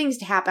other things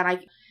to happen.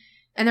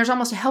 And there's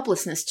almost a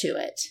helplessness to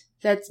it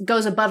that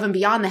goes above and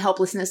beyond the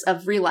helplessness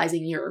of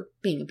realizing you're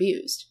being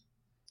abused.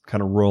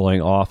 Kind of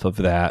rolling off of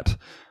that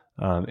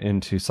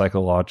into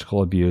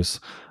psychological abuse.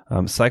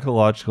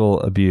 Psychological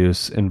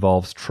abuse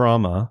involves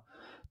trauma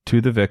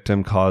to the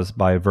victim caused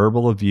by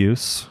verbal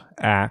abuse,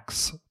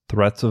 acts,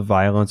 threats of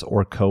violence,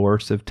 or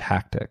coercive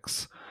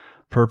tactics.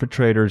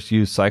 Perpetrators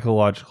use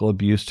psychological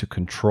abuse to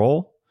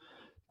control,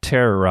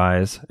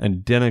 terrorize,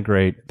 and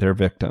denigrate their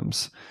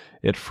victims.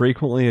 It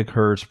frequently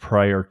occurs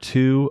prior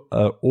to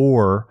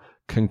or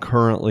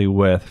concurrently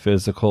with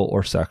physical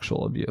or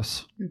sexual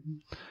abuse.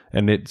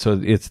 And it's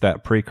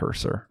that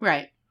precursor.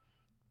 Right.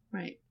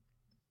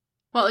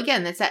 Well,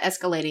 again, that's that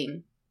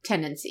escalating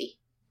tendency.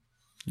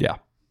 Yeah.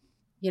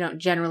 You don't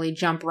generally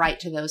jump right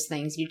to those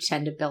things. You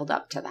tend to build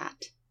up to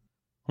that.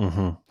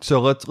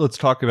 So let's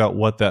talk about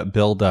what that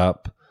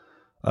buildup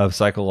of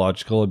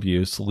psychological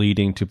abuse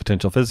leading to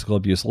potential physical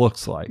abuse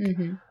looks like.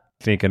 I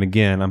think, and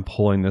again, I'm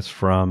pulling this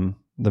from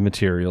the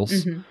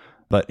materials,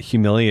 but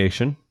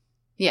humiliation.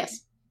 Yes.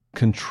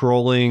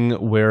 Controlling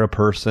where a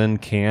person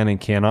can and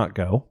cannot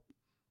go.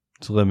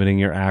 It's limiting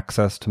your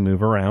access to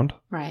move around.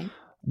 Right.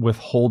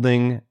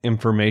 Withholding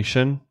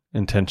information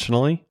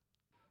intentionally.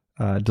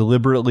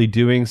 Deliberately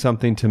doing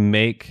something to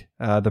make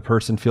the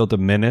person feel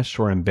diminished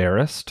or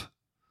embarrassed.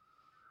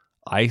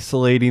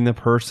 Isolating the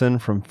person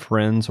from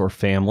friends or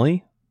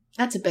family.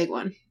 That's a big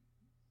one.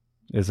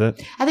 Is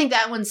it? I think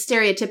that one's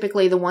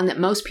stereotypically the one that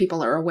most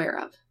people are aware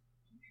of.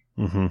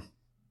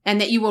 And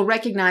that you will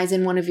recognize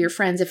in one of your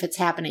friends if it's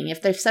happening.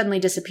 If they've suddenly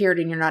disappeared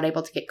and you're not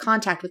able to get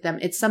contact with them,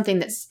 it's something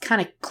that's kind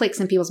of clicks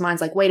in people's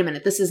minds like, wait a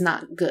minute, this is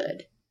not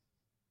good.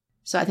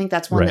 So I think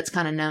that's one that's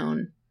kind of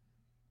known.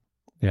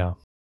 Yeah.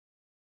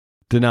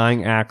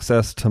 Denying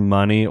access to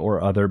money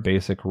or other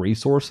basic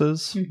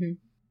resources.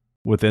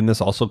 Within this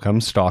also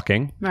comes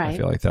stalking. I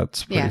feel like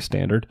that's pretty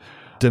standard.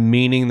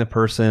 Demeaning the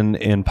person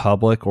in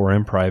public or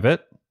in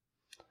private.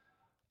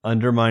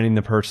 Undermining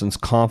the person's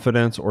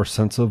confidence or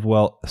sense of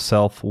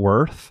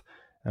self-worth.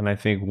 And I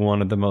think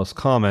one of the most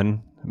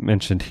common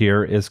mentioned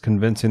here is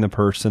convincing the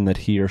person that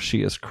he or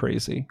she is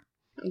crazy.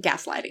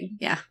 Gaslighting.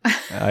 Yeah.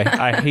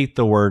 I hate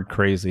the word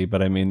crazy,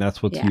 but I mean,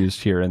 that's what's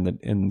used here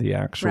in the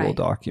actual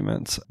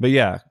documents. But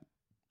yeah,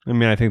 I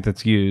mean, I think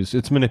that's used.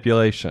 It's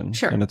manipulation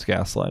and it's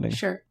gaslighting.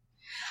 Sure.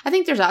 I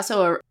think there's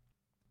also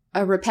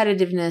a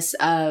repetitiveness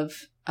of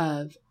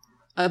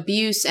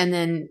abuse and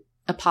then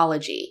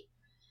apology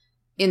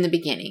in the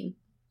beginning.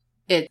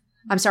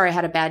 I'm sorry, I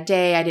had a bad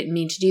day. I didn't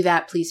mean to do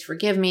that. Please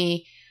forgive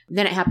me.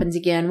 Then it happens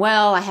again.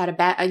 Well, I had a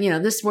bad,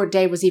 this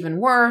day was even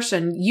worse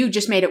and you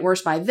just made it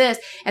worse by this.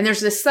 And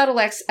there's this subtle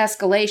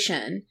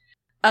escalation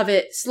of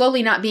it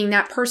slowly not being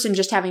that person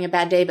just having a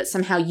bad day, but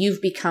somehow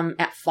you've become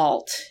at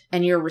fault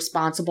and you're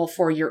responsible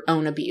for your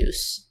own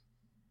abuse.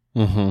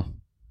 Mm-hmm.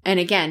 And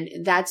again,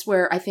 that's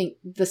where I think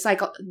the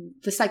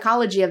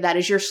psychology of that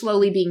is you're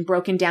slowly being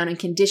broken down and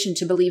conditioned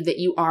to believe that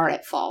you are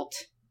at fault.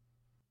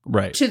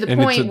 Right. To the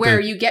point where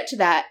you get to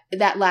that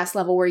last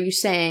level where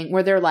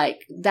where they're like,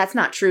 that's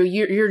not true.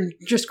 You're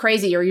just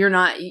crazy, or you're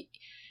not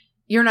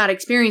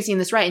experiencing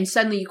this right. And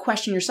suddenly you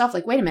question yourself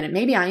like, wait a minute,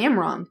 maybe I am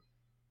wrong.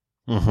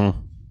 Mm-hmm.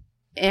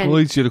 And it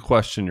leads you to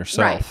question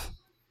yourself.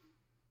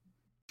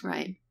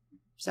 Right.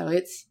 So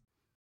it's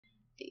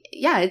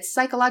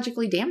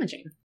psychologically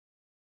damaging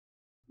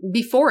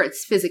before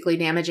it's physically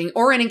damaging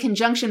or in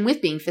conjunction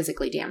with being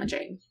physically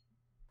damaging.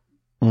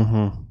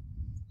 Mm-hmm.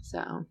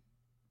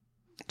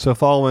 So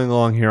following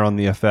along here on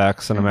the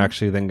effects, and I'm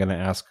actually then going to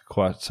ask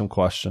some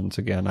questions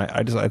again.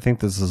 I think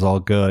this is all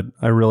good.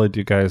 I really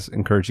do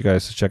encourage you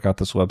guys to check out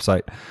this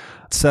website.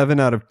 7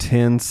 out of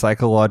 10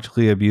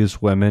 psychologically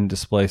abused women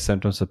display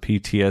symptoms of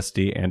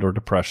PTSD and or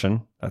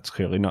depression. That's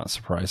clearly not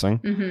surprising.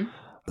 Mm-hmm.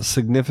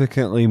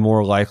 Significantly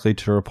more likely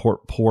to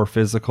report poor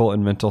physical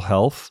and mental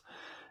health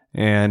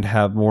and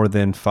have more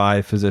than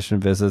 5 physician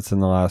visits in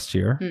the last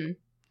year. Mm.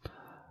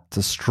 It's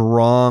a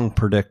strong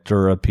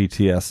predictor of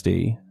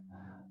PTSD.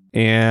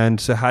 And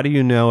so how do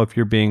you know if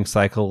you're being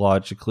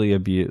psychologically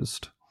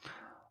abused?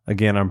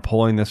 Again, I'm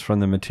pulling this from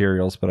the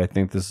materials, but I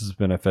think this is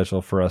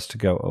beneficial for us to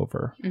go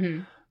over.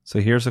 Mm-hmm. So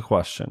here's a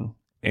question.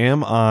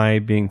 Am I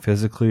being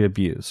physically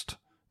abused?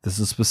 This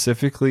is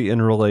specifically in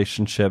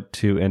relationship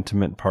to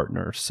intimate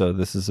partners. So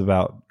this is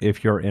about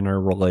if you're in a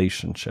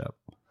relationship.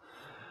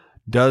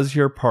 Does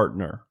your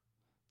partner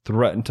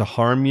threaten to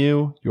harm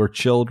you, your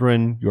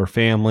children, your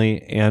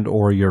family, and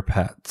or your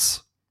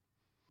pets?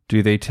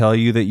 Do they tell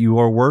you that you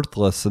are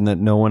worthless and that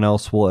no one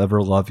else will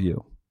ever love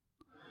you?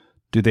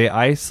 Do they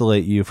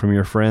isolate you from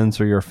your friends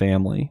or your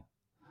family?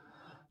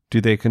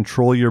 Do they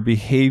control your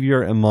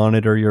behavior and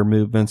monitor your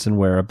movements and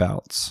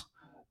whereabouts?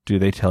 Do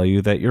they tell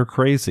you that you're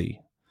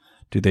crazy?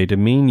 Do they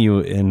demean you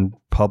in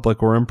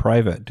public or in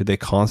private? Do they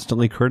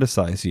constantly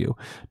criticize you?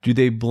 Do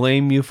they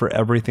blame you for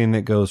everything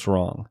that goes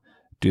wrong?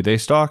 Do they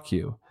stalk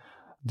you?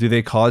 Do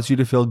they cause you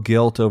to feel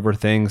guilt over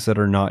things that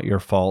are not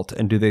your fault?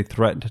 And do they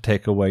threaten to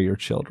take away your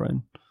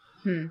children?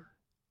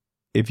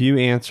 If you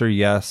answer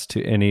yes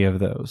to any of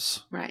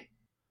those, right,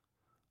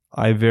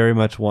 I very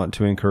much want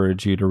to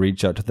encourage you to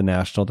reach out to the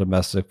National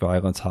Domestic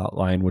Violence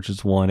Hotline, which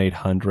is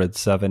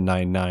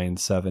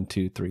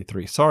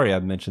 1-800-799-7233. Sorry,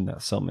 I've mentioned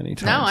that so many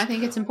times. No, I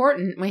think it's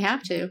important. We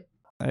have to.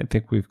 I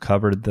think we've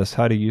covered this.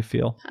 How do you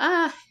feel?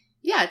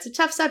 Yeah, it's a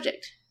tough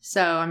subject.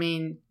 So, I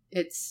mean,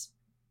 it's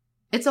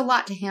a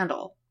lot to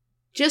handle.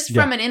 Just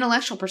from an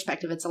intellectual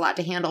perspective, it's a lot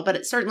to handle, but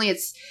it's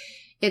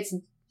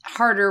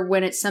harder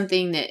when it's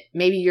something that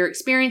maybe you're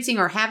experiencing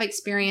or have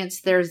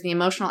experienced. There's the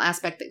emotional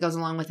aspect that goes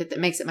along with it that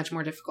makes it much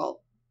more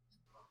difficult.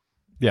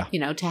 Yeah.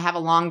 To have a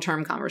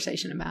long-term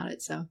conversation about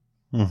it. So,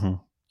 I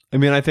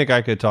mean, I think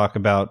I could talk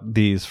about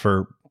these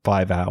for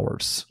 5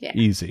 hours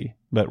easy,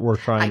 but we're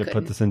trying to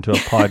put this into a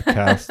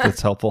podcast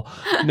that's helpful.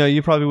 No,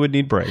 you probably would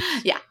need breaks.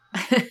 Yeah.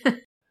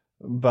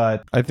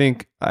 But I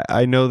think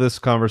I know this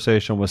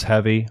conversation was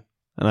heavy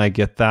and I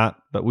get that,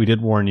 but we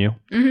did warn you.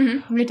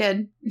 Mm-hmm. We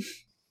did.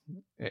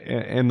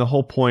 And the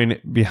whole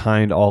point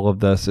behind all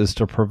of this is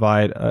to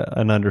provide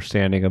an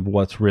understanding of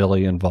what's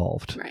really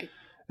involved. Right.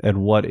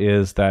 And what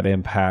is that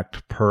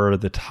impact per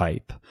the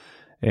type.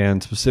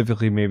 And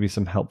specifically maybe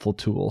some helpful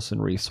tools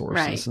and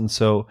resources. Right. And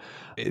so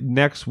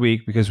next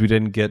week, because we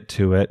didn't get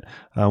to it,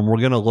 we're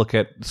going to look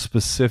at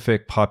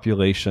specific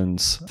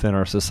populations within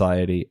our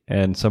society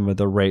and some of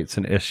the rates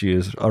and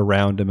issues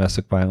around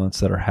domestic violence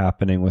that are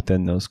happening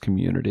within those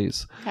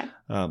communities. Okay.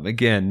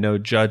 Again, no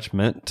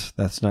judgment.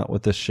 That's not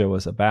what this show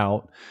is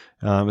about.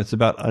 It's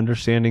about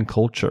understanding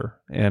culture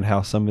and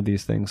how some of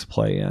these things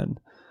play in.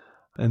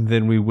 And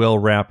then we will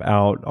wrap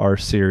out our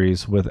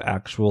series with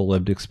actual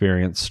lived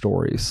experience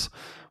stories,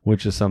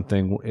 which is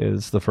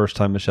the first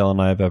time Michelle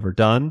and I have ever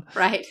done.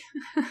 Right.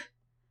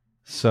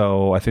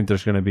 So I think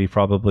there's going to be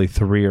probably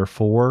 3 or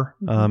 4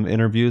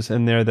 interviews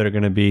in there that are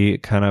going to be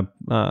kind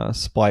of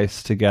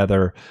spliced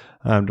together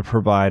to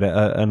provide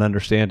an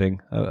understanding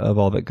of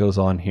all that goes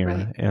on here.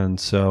 Right. And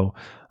so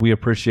we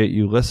appreciate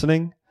you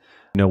listening.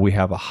 We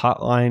have a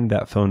hotline.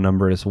 That phone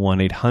number is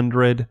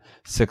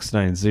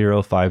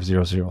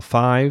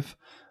 1-800-690-5005.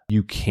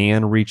 You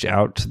can reach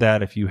out to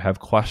that if you have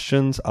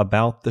questions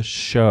about the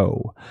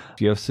show. If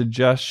you have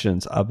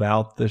suggestions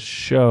about the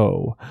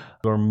show,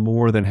 we're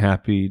more than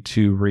happy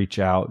to reach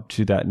out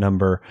to that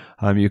number.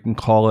 You can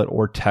call it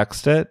or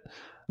text it.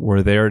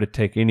 We're there to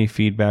take any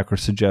feedback or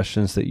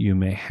suggestions that you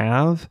may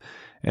have.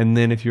 And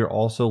then if you're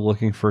also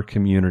looking for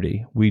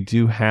community, we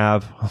do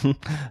have,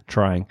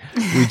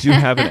 we do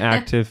have an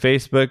active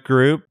Facebook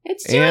group.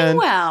 It's doing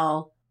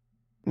well.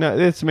 No,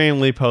 it's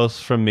mainly posts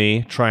from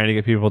me trying to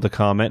get people to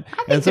comment.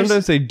 And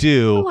sometimes they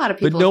do, a lot of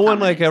people but no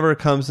one ever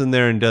comes in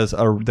there and does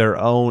their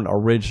own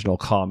original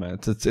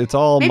comments. It's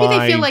all Maybe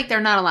they feel like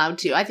they're not allowed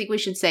to. I think we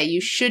should say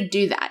you should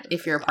do that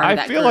if you're a part of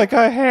that group. I feel like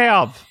I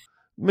have.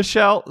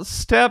 Michelle,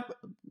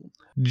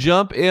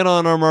 jump in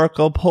on our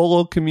Marco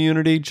Polo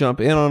community, jump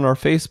in on our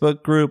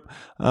Facebook group.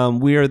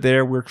 We are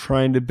there. We're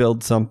trying to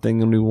build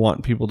something, and we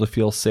want people to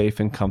feel safe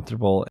and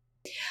comfortable.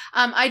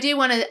 I do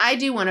want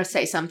to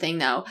say something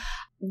though.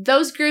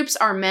 Those groups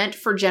are meant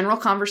for general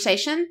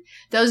conversation.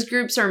 Those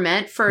groups are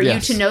meant for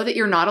you to know that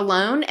you're not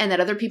alone and that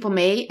other people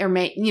may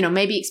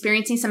be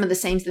experiencing some of the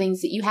same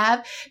things that you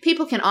have.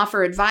 People can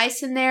offer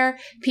advice in there.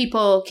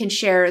 People can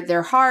share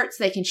their hearts.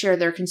 They can share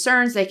their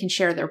concerns. They can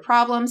share their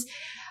problems.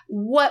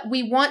 What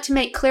we want to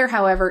make clear,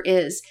 however,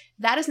 is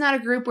that is not a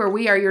group where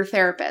we are your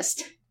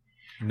therapist.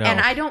 No.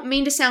 And I don't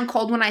mean to sound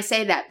cold when I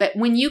say that, but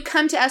when you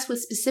come to us with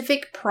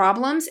specific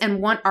problems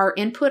and want our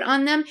input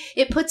on them,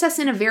 it puts us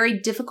in a very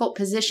difficult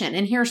position.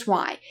 And here's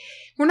why.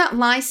 We're not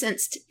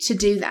licensed to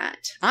do that.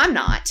 I'm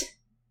not.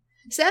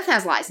 Seth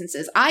has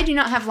licenses. I do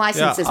not have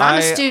licenses. I'm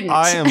a student.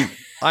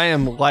 I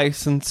am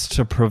licensed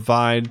to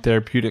provide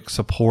therapeutic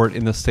support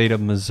in the state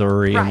of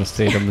Missouri and the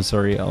state of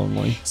Missouri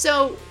only.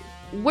 So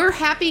we're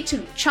happy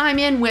to chime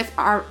in with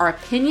our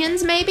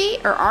opinions maybe,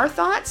 or our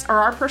thoughts, or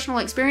our personal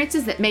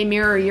experiences that may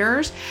mirror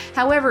yours.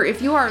 However, if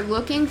you are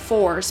looking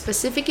for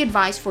specific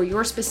advice for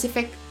your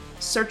specific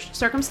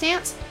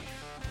circumstance,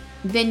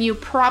 then you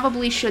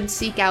probably should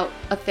seek out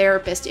a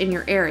therapist in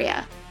your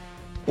area.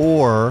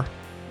 Or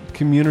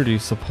community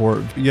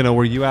support,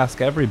 where you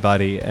ask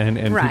everybody and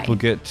people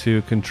get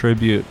to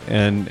contribute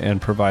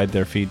and provide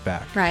their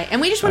feedback. Right. And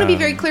we just want to be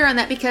very clear on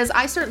that, because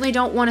I certainly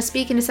don't want to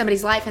speak into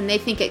somebody's life and they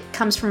think it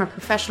comes from a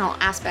professional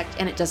aspect,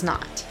 and it does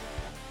not.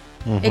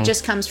 Mm-hmm. It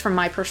just comes from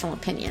my personal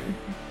opinion.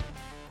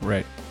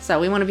 Right.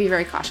 So we want to be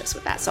very cautious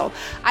with that. So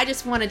I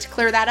just wanted to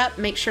clear that up,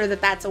 make sure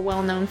that that's a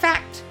well-known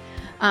fact.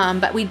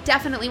 But we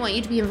definitely want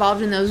you to be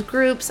involved in those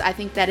groups. I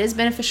think that is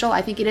beneficial.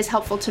 I think it is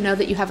helpful to know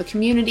that you have a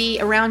community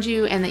around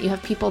you and that you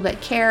have people that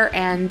care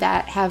and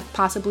that have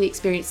possibly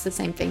experienced the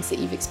same things that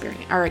you've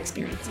are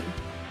experiencing.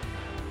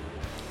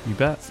 You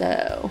bet.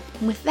 So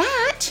with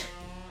that,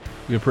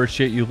 we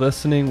appreciate you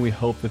listening. We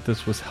hope that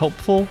this was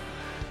helpful,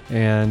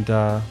 and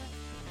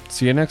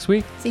see you next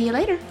week. See you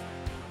later.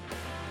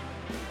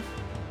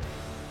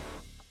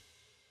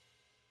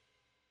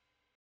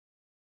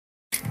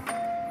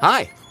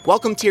 Hi.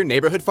 Welcome to your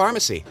neighborhood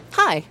pharmacy.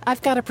 Hi,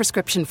 I've got a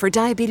prescription for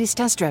diabetes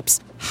test strips.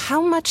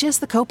 How much is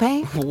the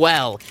copay?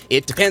 Well,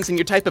 it depends on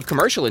your type of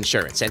commercial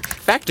insurance and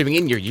factoring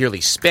in your yearly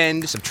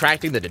spend,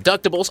 subtracting the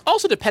deductibles,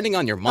 also depending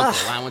on your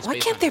monthly allowance. Why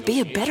can't there be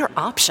a better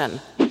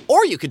option?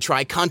 Or you could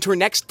try Contour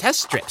Next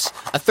test strips.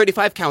 A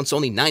 35 count's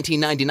only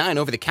 $19.99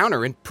 over the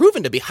counter and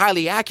proven to be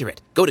highly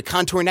accurate. Go to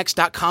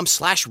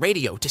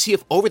contournext.com/radio to see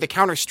if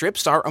over-the-counter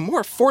strips are a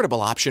more affordable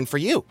option for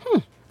you.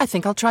 I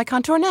think I'll try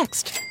Contour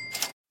Next.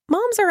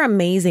 Moms are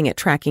amazing at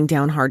tracking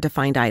down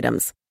hard-to-find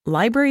items.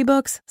 Library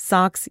books,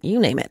 socks, you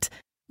name it.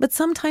 But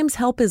sometimes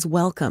help is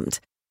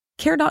welcomed.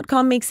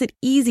 Care.com makes it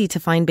easy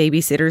to find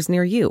babysitters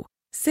near you.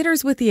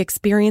 Sitters with the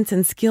experience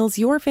and skills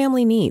your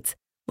family needs,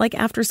 like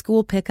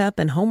after-school pickup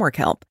and homework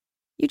help.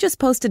 You just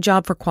post a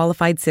job for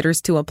qualified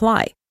sitters to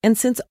apply. And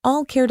since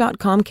all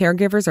Care.com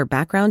caregivers are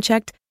background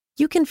checked,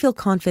 you can feel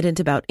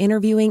confident about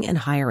interviewing and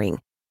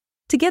hiring.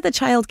 To get the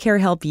child care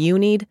help you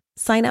need,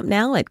 sign up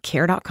now at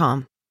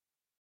Care.com.